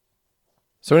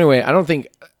 So anyway,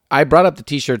 I brought up the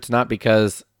t-shirts not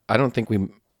because I don't think we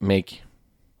might make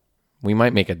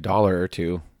 $1 or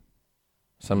 $2,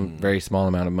 some very small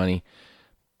amount of money,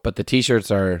 but the t-shirts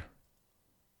are,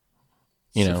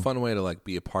 It's a fun way to like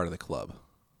be a part of the club.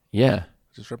 Yeah.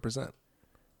 Just represent.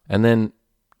 And then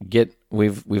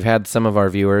we've had some of our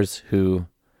viewers who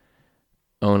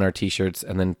own our t-shirts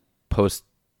and then post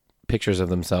pictures of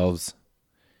themselves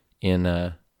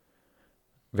in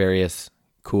various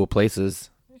cool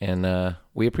places, and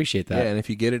we appreciate that. Yeah, and if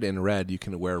you get it in red, you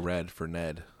can wear red for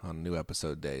Ned on new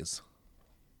episode days.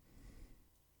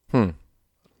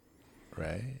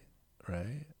 Right?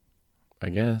 I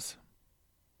guess.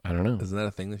 I don't know. Isn't that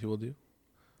a thing that people do?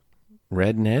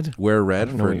 Red Ned? Wear red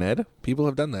know for what- Ned? People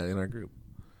have done that in our group.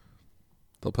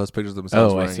 They'll post pictures of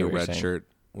themselves Oh, I wearing see a what you're red saying. shirt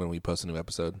when we post a new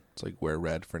episode. It's like wear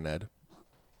red for Ned.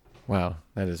 Wow,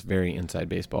 that is very inside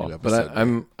baseball. New But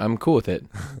episode I'm cool with it.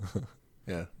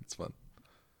 Yeah, it's fun.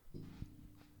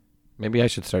 Maybe I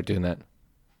should start doing that.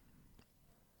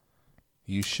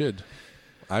 You should.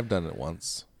 I've done it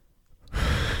once.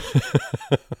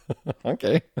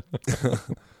 Okay.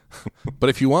 But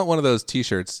if you want one of those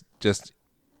T-shirts, just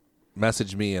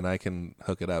message me and I can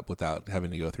hook it up without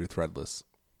having to go through Threadless.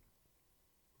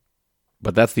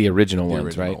 But that's the original The ones,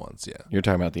 original right? ones, yeah. You're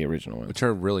talking about the original ones. Which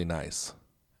are really nice.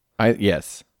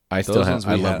 Yes. I still Those have. ones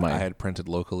I we love had, mine. I had printed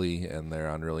locally, and they're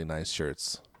on really nice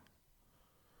shirts.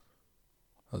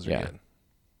 Those are Yeah. good.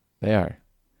 They are.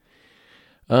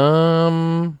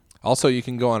 Also, you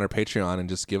can go on our Patreon and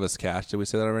just give us cash. Did we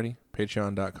say that already?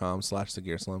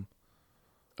 Patreon.com/thegearslum.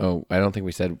 Oh, I don't think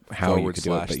we said how you // could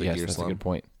do it, but the yes, Gear that's a Slum. good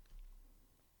point.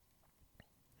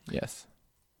 Yes.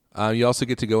 You also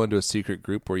get to go into a secret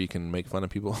group where you can make fun of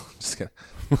people, just kidding.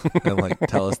 And like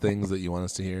tell us things that you want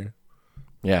us to hear,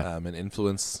 Yeah. and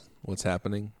influence what's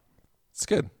happening. It's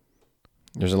good.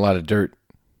 There's a lot of dirt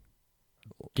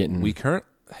getting.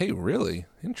 Hey, really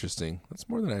interesting. That's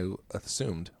more than I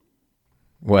assumed.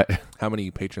 What? How many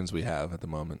patrons we have at the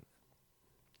moment?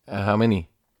 How many?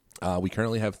 We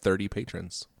currently have 30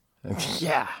 patrons.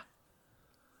 Yeah.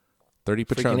 30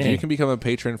 Freaking patrons. A. You can become a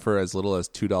patron for as little as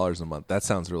 $2 a month. That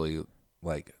sounds really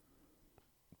like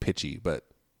pitchy, but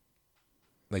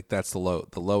like that's the low.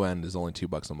 The low end is only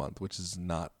 $2 a month, which is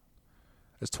not.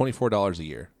 It's $24 a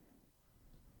year.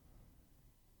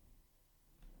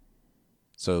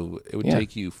 So it would Yeah.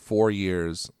 take you 4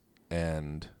 years,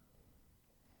 and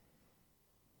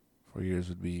 4 years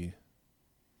would be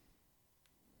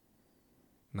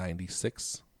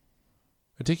 96.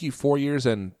 It'd take you 4 years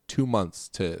and 2 months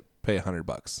to pay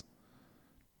 $100.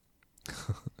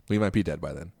 We might be dead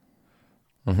by then.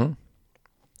 Mm-hmm.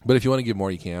 But if you want to give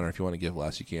more, you can, or if you want to give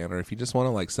less, you can, or if you just want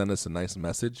to like send us a nice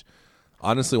message.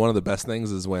 Honestly, one of the best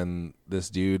things is when this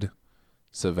dude,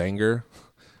 Savanger,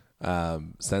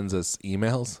 sends us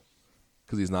emails,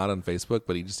 because he's not on Facebook,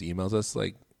 but he just emails us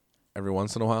like every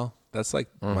once in a while. That's like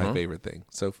my favorite thing.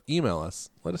 So email us.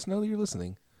 Let us know that you're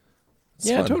listening. It's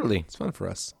Yeah, fun. totally. It's fun for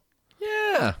us.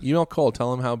 Yeah. Email Cole.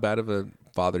 Tell him how bad of a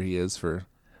father he is for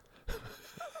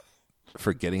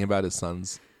forgetting about his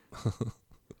son's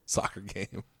soccer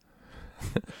game.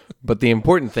 But the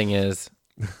important thing is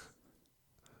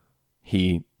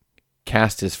he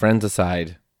cast his friends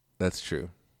aside That's true.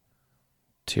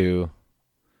 because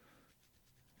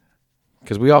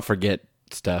we all forget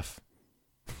stuff.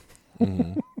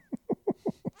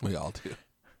 We all do.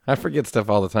 I forget stuff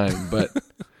all the time, but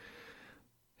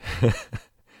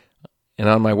and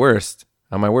on my worst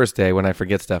day when I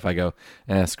forget stuff, I go,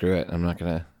 screw it. I'm not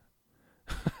gonna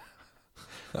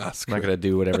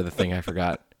do whatever the thing I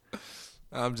forgot.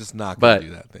 I'm just not going But- to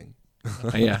do that thing.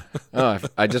 Yeah. Oh,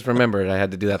 I just remembered I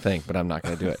had to do that thing, but I'm not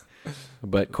gonna do it.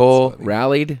 But Cole funny.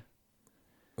 rallied.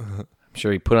 I'm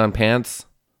sure he put on pants.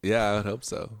 Yeah, I would hope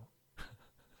so.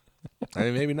 I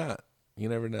mean, maybe not. You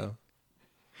never know.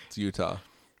 It's Utah.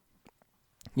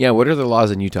 Yeah, what are the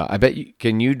laws in Utah? I bet you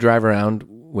can you drive around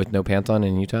with no pants on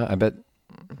in Utah? I bet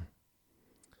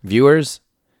viewers,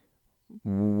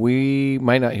 we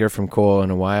might not hear from Cole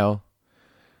in a while.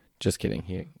 Just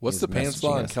kidding. What's he's the pants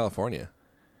law in messaging us. California?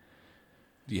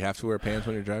 Do you have to wear pants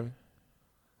when you're driving?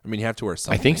 I mean, you have to wear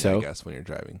something, think so. I guess, when you're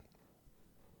driving.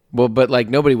 Well, but like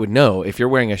nobody would know if you're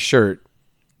wearing a shirt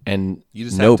and You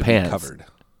just no have to pants. be covered.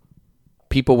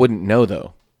 People wouldn't know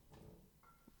though.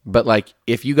 But like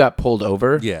if you got pulled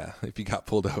over, Yeah, if you got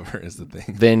pulled over is the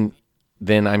thing.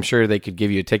 then I'm sure they could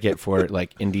give you a ticket for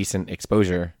like indecent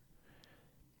exposure.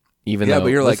 Even Yeah, though,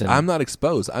 but you're listen, like, I'm not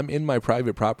exposed. I'm in my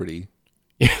private property.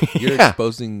 You're Yeah.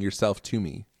 exposing yourself to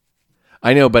me.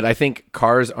 I know, but I think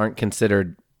cars aren't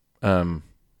considered.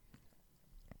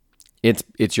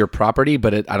 It's your property,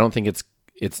 but I don't think it's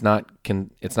not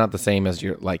the same as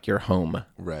your home.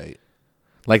 Right.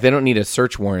 Like they don't need a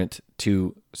search warrant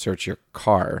to search your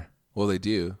car, Well, they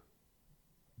do.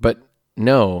 but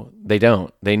no, they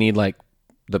don't. They need like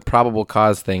the probable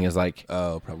cause thing is like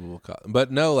Oh, probable cause.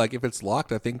 But no, like if it's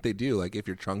locked, I think they do. Like if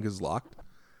your trunk is locked,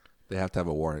 they have to have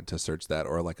a warrant to search that,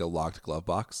 or like a locked glove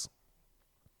box.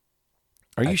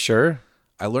 Are you sure?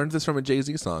 I learned this from a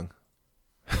Jay-Z song.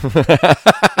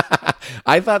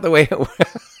 I thought the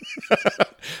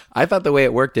way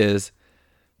it worked is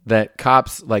that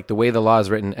cops, like the way the law is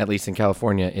written, at least in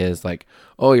California, is like,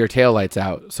 oh, your tail light's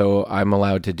out, so I'm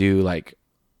allowed to do like,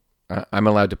 I'm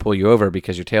allowed to pull you over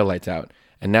because your tail light's out.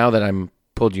 And now that I'm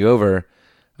pulled you over,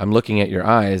 I'm looking at your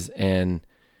eyes and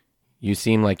you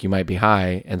seem like you might be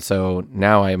high, and so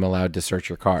now I am allowed to search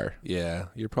your car, Yeah,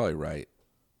 you're probably right.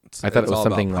 I thought it was all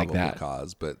about something like probable that.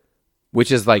 Cause, but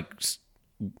which is like,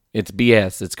 it's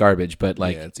BS, it's garbage, but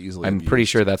like, yeah, it's easily I'm pretty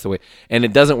abused. sure that's the way. And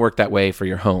it doesn't work that way for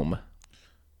your home.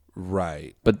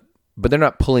 Right. But they're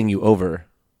not pulling you over,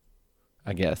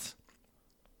 I guess.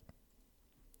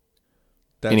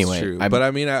 That's Anyway, true. But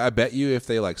I mean, I bet you if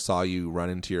they like saw you run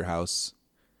into your house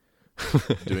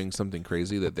doing something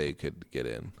crazy, that they could get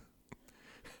in.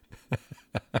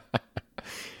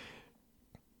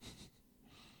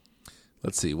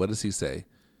 Let's see. What does he say?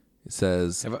 He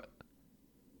says, Have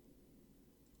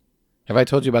I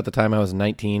told you about the time I was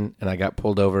 19 and I got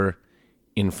pulled over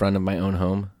in front of my own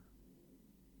home?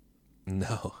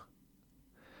 no.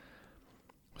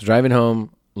 I was driving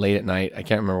home late at night. I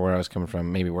can't remember where I was coming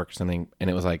from, maybe work or something. And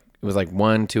it was like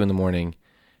 1, 2 in the morning,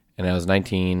 and I was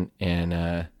 19, and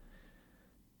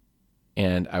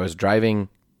I was driving,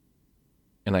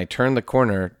 and I turned the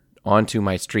corner onto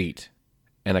my street,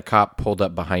 and a cop pulled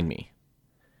up behind me.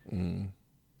 And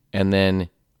then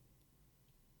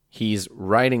he's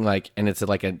riding like, and it's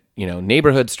like a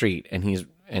neighborhood street, and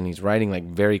he's riding like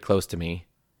very close to me,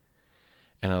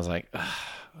 and I was like,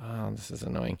 oh, this is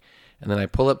annoying. And then I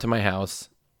pull up to my house,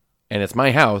 and it's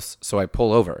my house, so I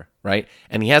pull over, right?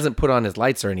 And he hasn't put on his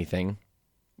lights or anything,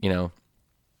 the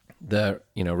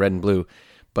red and blue,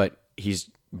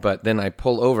 but then I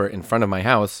pull over in front of my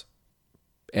house,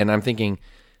 and I'm thinking,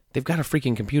 they've got a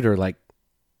freaking computer, like,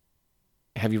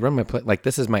 have you run my like,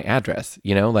 this is my address,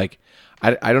 like,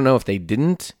 I don't know if they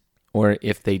didn't or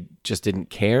if they just didn't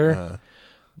care.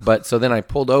 But so then I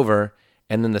pulled over,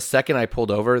 and then the second I pulled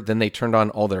over, then they turned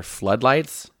on all their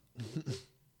floodlights,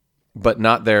 but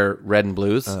not their red and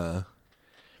blues.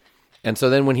 And so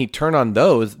then when he turned on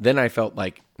those, then I felt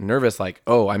like nervous, like,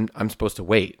 oh, I'm supposed to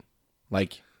wait.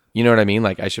 Like, you know what I mean?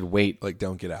 Like I should wait. Like,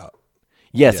 don't get out.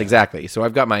 Yes, Yeah. exactly. So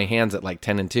I've got my hands at like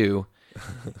 10 and 2,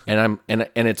 and and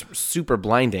it's super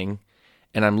blinding,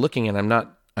 and I'm looking, and I'm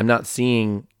not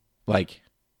seeing like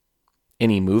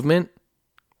any movement.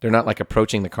 They're not like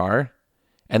approaching the car,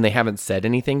 and they haven't said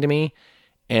anything to me.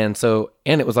 And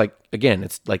it was like, again,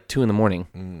 it's like 2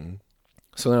 a.m.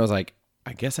 So then I was like,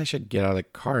 I guess I should get out of the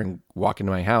car and walk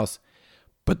into my house.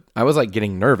 But I was like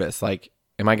getting nervous. Like,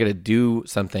 am I going to do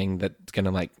something that's going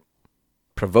to like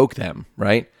provoke them?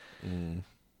 Right.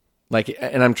 Like,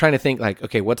 and I'm trying to think like,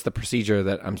 okay, what's the procedure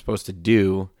that I'm supposed to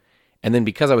do? And then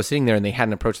because I was sitting there and they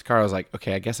hadn't approached the car, I was like,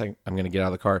 okay, I guess I'm going to get out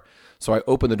of the car. So I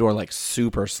opened the door like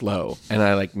super slow, and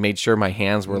I like made sure my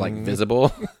hands were like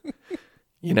visible,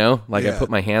 like I Yeah.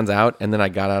 put my hands out, and then I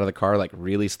got out of the car like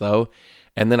really slow.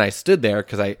 And then I stood there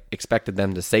because I expected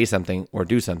them to say something or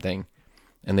do something,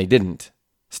 and they didn't.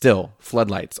 Still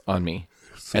floodlights on me,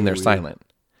 and they're weird. silent.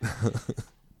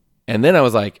 And then I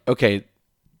was like, okay,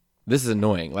 this is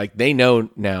annoying. Like they know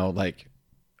now, like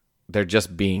they're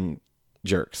just being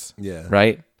jerks. Yeah.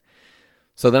 Right.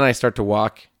 So then I start to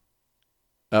walk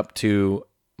up to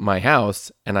my house,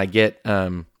 and I get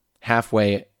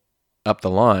halfway up the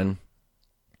lawn,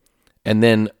 and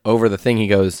then over the thing he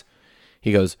goes,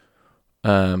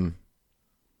 where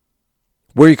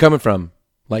are you coming from?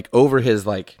 Like over his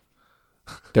like,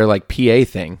 their like PA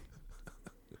thing,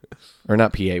 or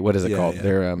not PA? What is it called? Yeah.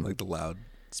 They're like the loud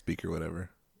speaker, whatever,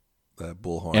 the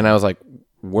bullhorn. and I was like,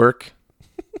 work.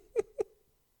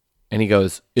 And he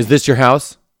goes, is this your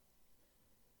house?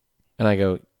 And I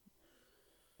go,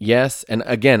 yes. And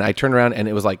again, I turned around and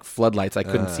it was like floodlights. I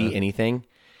couldn't see anything.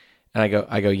 And I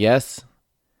go, yes.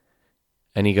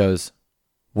 And he goes,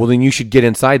 well, then you should get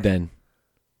inside then.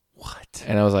 What?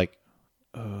 And I was like,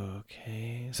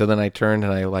 okay. So then I turned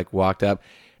and I like walked up,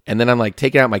 and then I'm like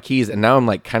taking out my keys, and now I'm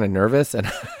like kind of nervous,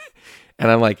 and and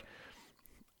I'm like,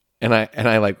 and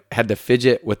I like had to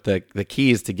fidget with the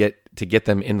keys to get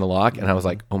them in the lock, and I was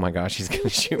like, oh my gosh, he's gonna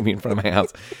shoot me in front of my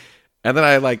house. And then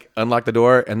I like unlocked the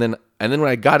door, and then when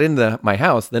I got into my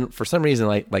house, then for some reason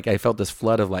like I felt this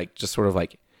flood of like just sort of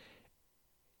like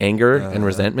anger and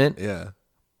resentment. Yeah.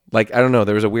 Like, I don't know,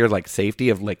 there was a weird like safety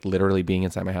of like literally being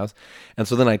inside my house. And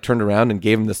so then I turned around and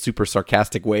gave him the super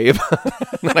sarcastic wave.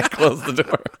 And then I closed the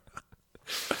door.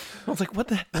 I was like,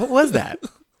 what was that?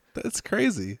 That's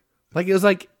crazy. Like, it was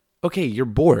like, okay, you're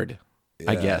bored,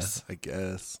 I Yeah, guess. I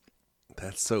guess.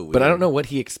 That's so weird. But I don't know what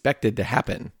he expected to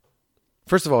happen.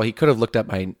 First of all, he could have looked up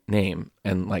my name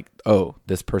and like, oh,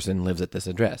 this person lives at this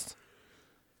address.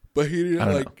 But he didn't I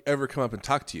don't like ever come up and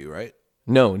talk to you, right?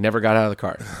 No, never got out of the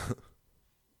car.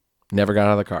 Never got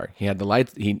out of the car. He had the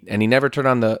lights. He never turned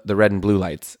on the red and blue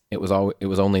lights. It was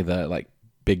only the like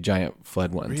big giant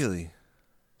flood ones. Really?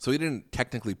 So he didn't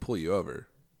technically pull you over.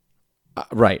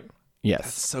 Right. Yes.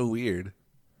 That's so weird.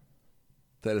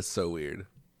 That is so weird.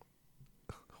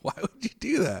 Why would you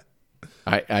do that?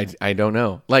 I don't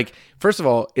know. Like, first of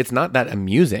all, it's not that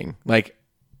amusing. Like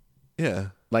Yeah.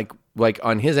 like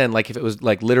on his end, like if it was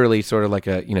like literally sort of like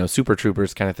a, Super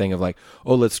Troopers kind of thing of like,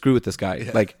 oh, let's screw with this guy.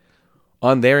 Yeah. Like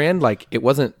on their end, like it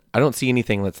wasn't, I don't see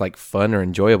anything that's like fun or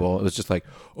enjoyable. It was just like,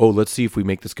 oh, let's see if we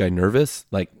make this guy nervous.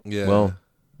 Like, Yeah. well,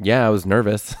 yeah, I was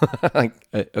nervous. Like,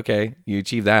 okay, you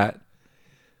achieved that.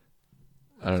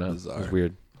 I don't know. Bizarre. It was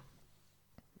weird.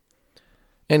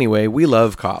 Anyway, we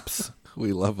love cops.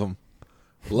 We love them.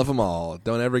 Love them all.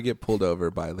 Don't ever get pulled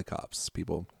over by the cops,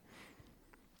 people.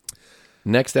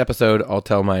 Next episode, I'll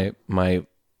tell my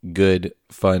good,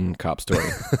 fun cop story.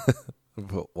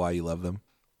 Why you love them.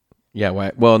 Yeah,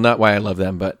 why? Well, not why I love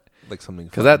them, but Like something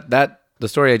because fun. that the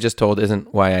story I just told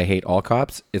isn't why I hate all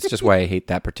cops. It's just why I hate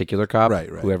that particular cop, Right.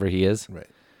 whoever he is. Right.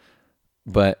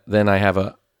 But then I have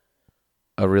a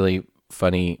really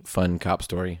funny, fun cop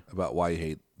story. About why you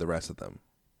hate the rest of them.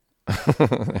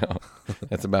 No,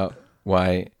 that's about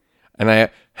why, and I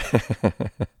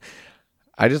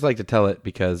I just like to tell it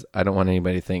because I don't want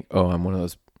anybody to think, oh, I'm one of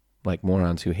those like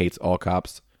morons who hates all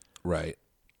cops, Right.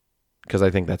 because I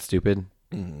think that's stupid.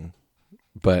 Mm-hmm.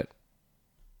 But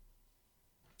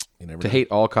You never to know. hate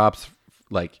all cops,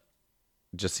 like,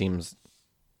 just seems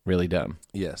really dumb.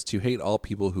 Yes, to hate all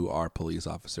people who are police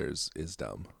officers is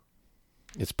dumb.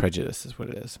 It's prejudice, is what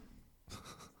it is.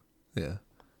 Yeah.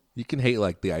 You can hate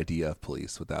like the idea of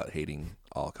police without hating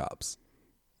all cops.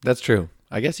 That's true.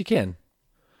 I guess you can.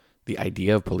 The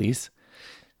idea of police?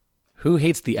 Who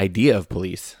hates the idea of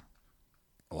police?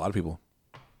 A lot of people.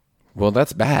 Well,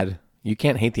 that's bad. You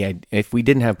can't hate the idea. If we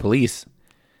didn't have police,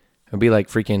 it would be like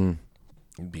freaking...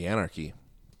 It'd be anarchy.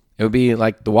 It would be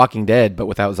like The Walking Dead, but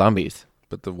without zombies.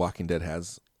 But The Walking Dead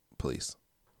has police.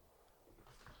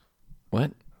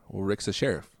 What? Well, Rick's a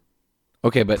sheriff.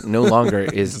 Okay, but no longer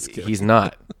is... Just kidding. He's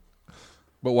not.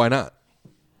 But why not?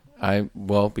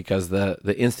 Well, because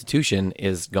the institution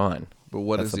is gone. But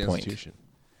what That's is the point. institution?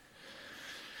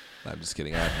 I'm just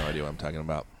kidding. I have no idea what I'm talking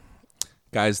about.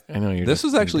 Guys, I know you're this just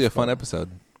was actually being a fun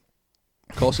episode.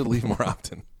 Cole should leave more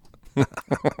often.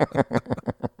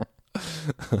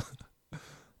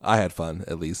 I had fun,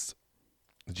 at least.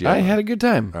 Did you have I fun? had a good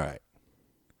time. All right.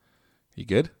 You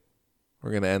good?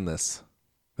 We're going to end this.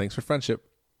 Thanks for friendship.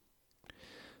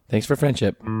 Thanks for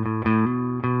friendship.